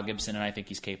from Kyle Gibson, and I think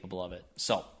he's capable of it.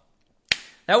 So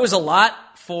that was a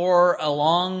lot for a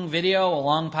long video, a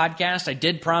long podcast. I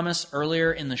did promise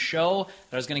earlier in the show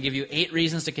that I was going to give you 8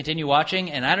 reasons to continue watching,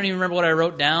 and I don't even remember what I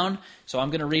wrote down, so I'm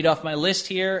going to read off my list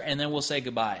here, and then we'll say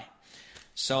goodbye.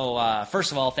 So,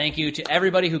 first of all, thank you to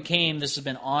everybody who came. This has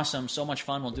been awesome. So much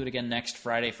fun. We'll do it again next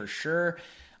Friday for sure.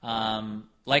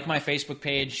 Like my Facebook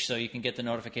page so you can get the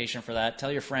notification for that.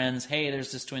 Tell your friends, hey,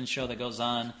 there's this Twins show that goes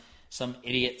on. Some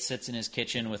idiot sits in his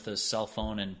kitchen with his cell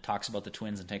phone and talks about the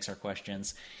Twins and takes our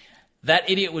questions. That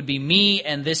idiot would be me,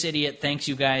 and this idiot thanks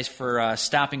you guys for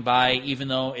stopping by, even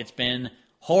though it's been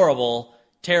horrible,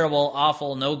 terrible,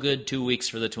 awful, no good 2 weeks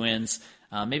for the Twins.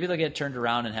 Maybe they'll get turned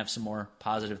around and have some more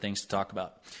positive things to talk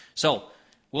about. So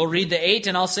we'll read the 8,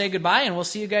 and I'll say goodbye, and we'll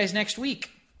see you guys next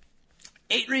week.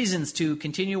 8 reasons to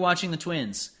continue watching the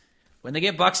Twins. When they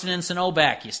get Buxton and Sano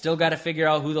back, you still got to figure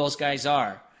out who those guys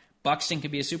are. Buxton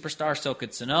could be a superstar, so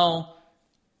could Sano.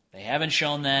 They haven't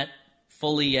shown that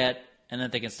fully yet, and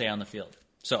that they can stay on the field.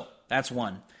 So that's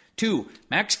 1. 2,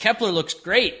 Max Kepler looks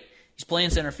great. He's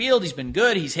playing center field. He's been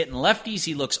good. He's hitting lefties.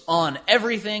 He looks on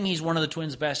everything. He's one of the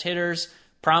Twins' best hitters.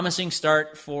 Promising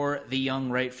start for the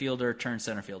young right fielder turned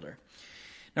center fielder.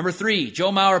 Number 3,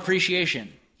 Joe Mauer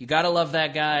appreciation. You got to love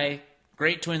that guy.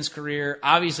 Great Twins career.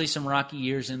 Obviously some rocky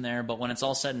years in there, but when it's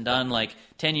all said and done, like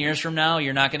 10 years from now,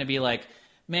 you're not going to be like,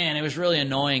 man, it was really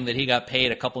annoying that he got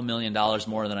paid a couple $1 million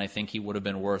more than I think he would have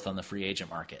been worth on the free agent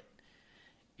market.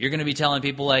 You're going to be telling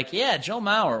people like, yeah, Joe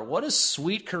Mauer, what a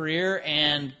sweet career,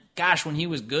 and gosh, when he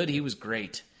was good, he was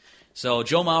great. So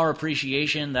Joe Mauer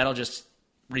appreciation, that'll just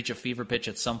reach a fever pitch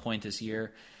at some point this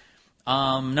year.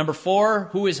 Number 4,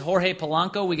 who is Jorge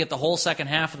Polanco? We get the whole second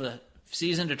half of the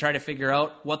season to try to figure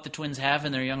out what the Twins have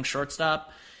in their young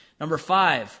shortstop. Number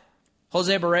 5,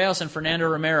 Jose Barrios and Fernando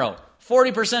Romero.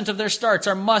 40% of their starts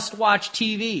are must-watch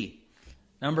TV.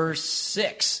 Number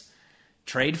 6,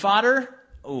 trade fodder?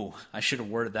 Ooh, I should have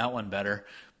worded that one better.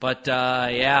 But,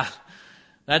 yeah,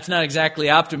 that's not exactly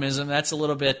optimism. That's a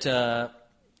little bit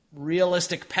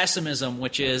realistic pessimism,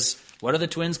 which is, what are the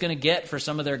Twins going to get for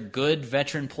some of their good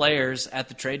veteran players at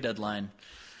the trade deadline?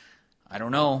 I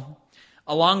don't know.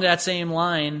 Along that same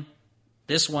line,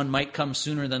 this one might come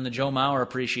sooner than the Joe Mauer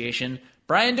appreciation.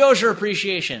 Brian Dozier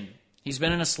appreciation. He's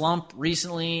been in a slump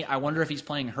recently. I wonder if he's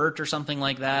playing hurt or something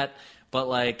like that. But,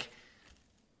 like,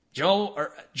 Joe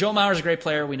Mauer's a great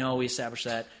player. We know. We established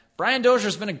that. Brian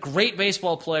Dozier's been a great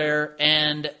baseball player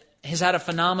and has had a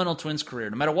phenomenal Twins career.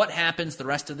 No matter what happens the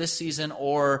rest of this season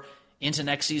or into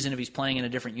next season if he's playing in a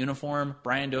different uniform,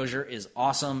 Brian Dozier is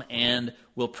awesome and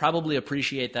will probably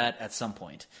appreciate that at some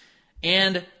point.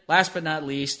 And last but not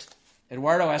least,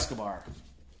 Eduardo Escobar.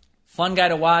 Fun guy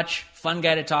to watch, fun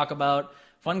guy to talk about,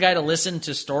 guy to listen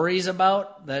to stories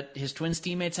about that his Twins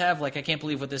teammates have. Like, I can't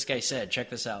believe what this guy said. Check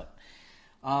this out.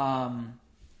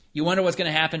 You wonder what's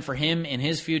going to happen for him in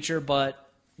his future, but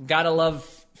gotta love,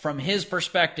 from his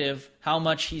perspective, how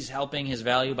much he's helping his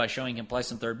value by showing he can play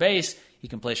some third base. He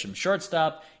can play some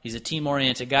shortstop. He's a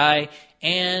team-oriented guy,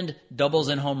 and doubles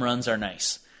and home runs are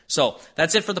nice. So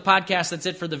that's it for the podcast. That's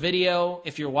it for the video.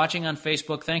 If you're watching on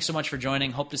Facebook, thanks so much for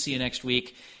joining. Hope to see you next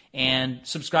week. And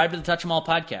subscribe to the Touch 'Em All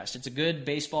podcast. It's a good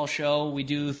baseball show. We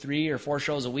do 3 or 4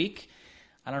 shows a week.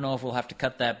 I don't know if we'll have to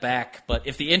cut that back, but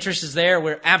if the interest is there,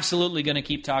 we're absolutely going to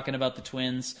keep talking about the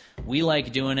Twins. We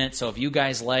like doing it, so if you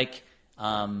guys like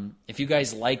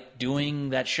doing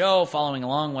that show, following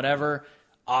along, whatever,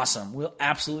 awesome. We'll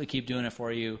absolutely keep doing it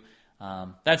for you.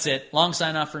 That's it. Long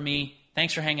sign off for me.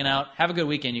 Thanks for hanging out. Have a good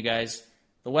weekend, you guys.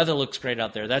 The weather looks great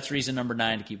out there. That's reason number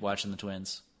 9 to keep watching the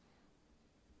Twins.